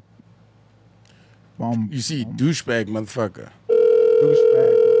 You see, douchebag motherfucker.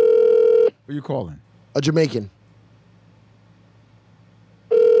 Douchebag. Who you calling? A Jamaican.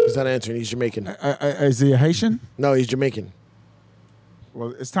 He's not answering. He's Jamaican. Is he a Haitian? No, he's Jamaican.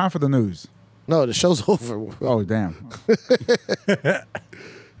 Well, it's time for the news. No, the show's over. Oh, damn.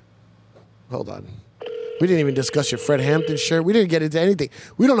 Hold on. We didn't even discuss your Fred Hampton shirt. We didn't get into anything.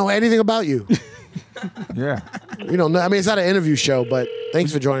 We don't know anything about you. Yeah. We don't know. I mean, it's not an interview show, but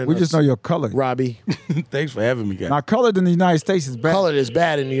thanks for joining We us. just know you're colored. Robbie. Thanks for having me, guys. Now, colored in the United States is bad. Colored is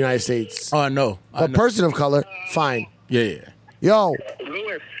bad in the United States. Oh, I know. But person of color, fine. Yeah. Yo,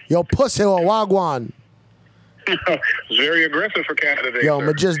 Lewis. yo, pussy or wagwan. It's very aggressive for Canada Day. Yo,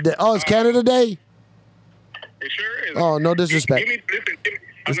 sir. oh, it's Canada Day? It sure is. Oh, no disrespect. Listen,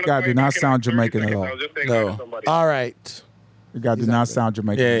 I'm This gonna guy call did you not back in sound like 30 Jamaican at seconds. all. I was just saying No. hi to somebody. All right. You guy do not sound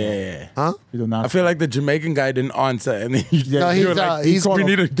Jamaican. Yeah. Huh? You do not. I feel like the Jamaican guy didn't answer, and then No, he's, you were like, he's- we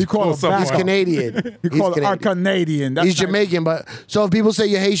need he to called call him someone. back. He's Canadian. You call it our Canadian. That's He's not- Jamaican, but so if people say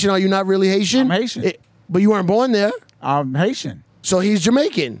you're Haitian, are you not really Haitian? I'm Haitian. But you weren't born there, I'm Haitian. so he's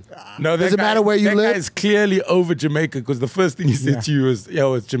Jamaican. No, Does it matter where you that live? That guy's clearly over Jamaica because the first thing he said Yeah. to you was,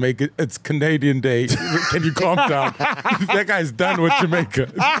 "Yo, it's Jamaica. It's Canadian Day. Can you calm down?" That guy's done with Jamaica.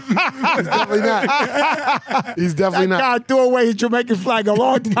 Definitely not. He's definitely That not. guy threw away his Jamaican flag a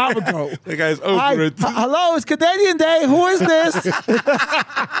long time ago. That guy's over Hi, it. hello, it's Canadian Day. Who is this?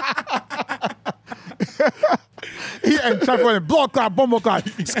 And Chuck went, block clock, bumble clock.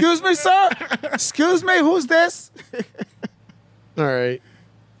 Excuse me, sir? Excuse me, who's this? All right.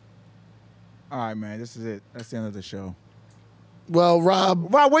 All right, man, this is it. That's the end of the show. Well,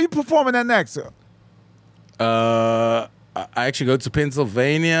 Rob, Wow, where you performing at next? I actually go to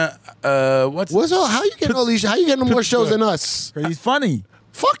Pennsylvania. what's all? How you getting all these? How you getting more shows than us? 'Cause he's funny.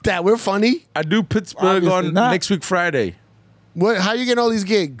 Fuck that. We're funny. I do Pittsburgh Obviously on not. next week Friday. What? How you getting all these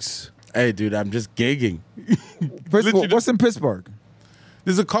gigs? Hey, dude, I'm just gigging. Pittsburgh, what's in Pittsburgh?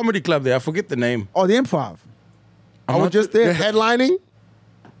 There's a comedy club there. I forget the name. Oh, the Improv. I was not- just You're there. headlining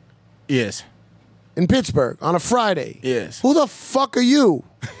Yes. in Pittsburgh on a Friday. Yes. Who the fuck are you?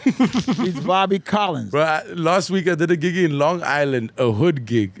 He's Bobby Collins. Bro, last week I did a gig in Long Island, a hood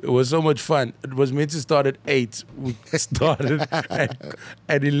gig. It was so much fun. It was meant to start at 8. We started at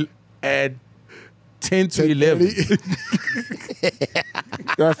 10 to 11.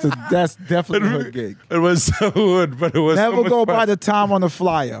 That's definitely a hood gig. It was so hood, but it was so Never much go fun. by the time on the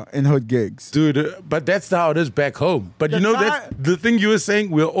flyer in hood gigs. Dude, but that's how it is back home. But you The know, time- that's the thing you were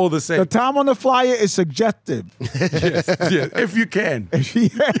saying, we're all the The same. time on the flyer is suggestive. Yes, if you can.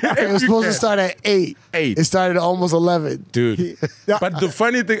 It was supposed to start at 8. 8. It started at almost 11. Dude. But the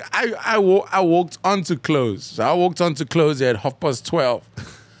funny thing, I walked on to close. So I walked on to close at 12:30.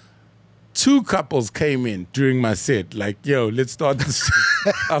 2 couples came in during my set, like, yo, let's start this.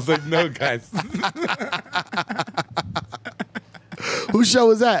 I was like, no, guys. Whose show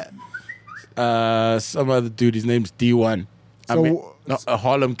was that? Some other dude, his name's D1. A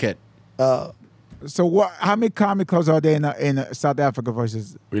Harlem Cat. So what? How many comedy clubs are there in South Africa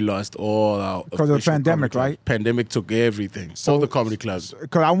versus? We lost all our Because of the official pandemic, comedy clubs. right? Pandemic took everything. So- all the comedy clubs.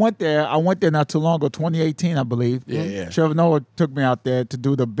 Because I went there not too long ago, 2018, I believe. Yeah. Trevor Noah took me out there to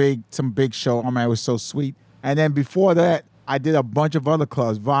do some big show. Oh man, it was so sweet. And then before that, I did a bunch of other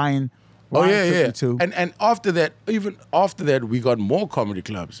clubs. Ryan Oh took yeah. me to. And after that, even after that, we got more comedy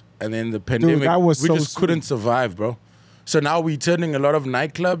clubs. And then the pandemic, that was we so just sweet. couldn't survive, bro. So now we're turning a lot of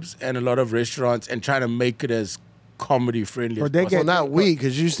nightclubs and a lot of restaurants and trying to make it as comedy friendly as But they possible. Well, not we,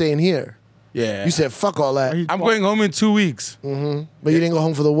 because you staying here. Yeah. You said fuck all that, He- I'm going home in 2 weeks. but you didn't go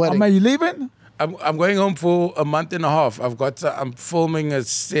home for the Oh wedding. man, you leaving? I'm going home for a month and a half. I'm filming a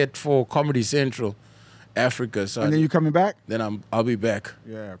set for Comedy Central, Africa. So And then you coming back? I'll be back.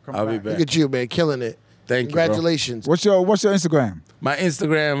 Yeah, I'll be Look back. at you, man, killing it. Thank you, bro. Congratulations. What's your Instagram? My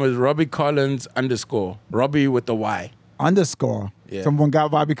Instagram is Robbie Collins _ Robbie with the Y. _ Yeah. Someone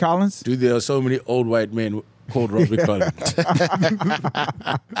got Bobby Collins? Dude, there are so many old white men called Robbie Collins.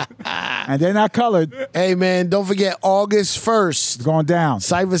 And they're not colored. Hey, man, don't forget August 1st. It's going down.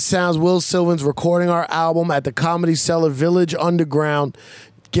 Cypher Sounds, Will Sylvan's recording our album at the Comedy Cellar Village Underground.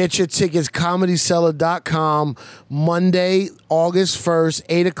 Get your tickets, comedycellar.com. Monday, August 1st,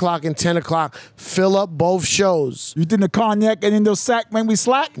 8 o'clock and 10 o'clock. Fill up both shows. You think the cognac and in those sack make me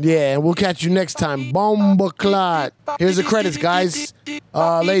slack? Yeah, and we'll catch you next time. Bomba Clot. Here's the credits, guys.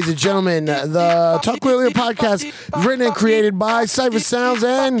 Ladies and gentlemen, the Talk Clearly podcast is written and created by Cypher Sounds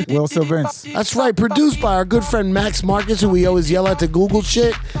and... Will Sylvans. That's right, produced by our good friend Max Marcus, who we always yell at to Google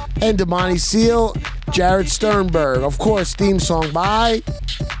shit, and Damani Seal, Jared Sternberg. Of course, theme song by...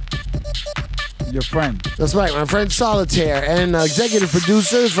 Your friend. That's right, my friend Solitaire. And executive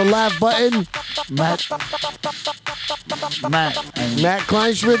producers for Laugh Button, Matt. And Matt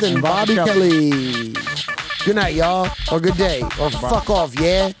Kleinschmidt and Bobby Kelly. Good night, y'all. Or good day. Or fuck off,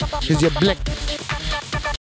 yeah? Because you're blick.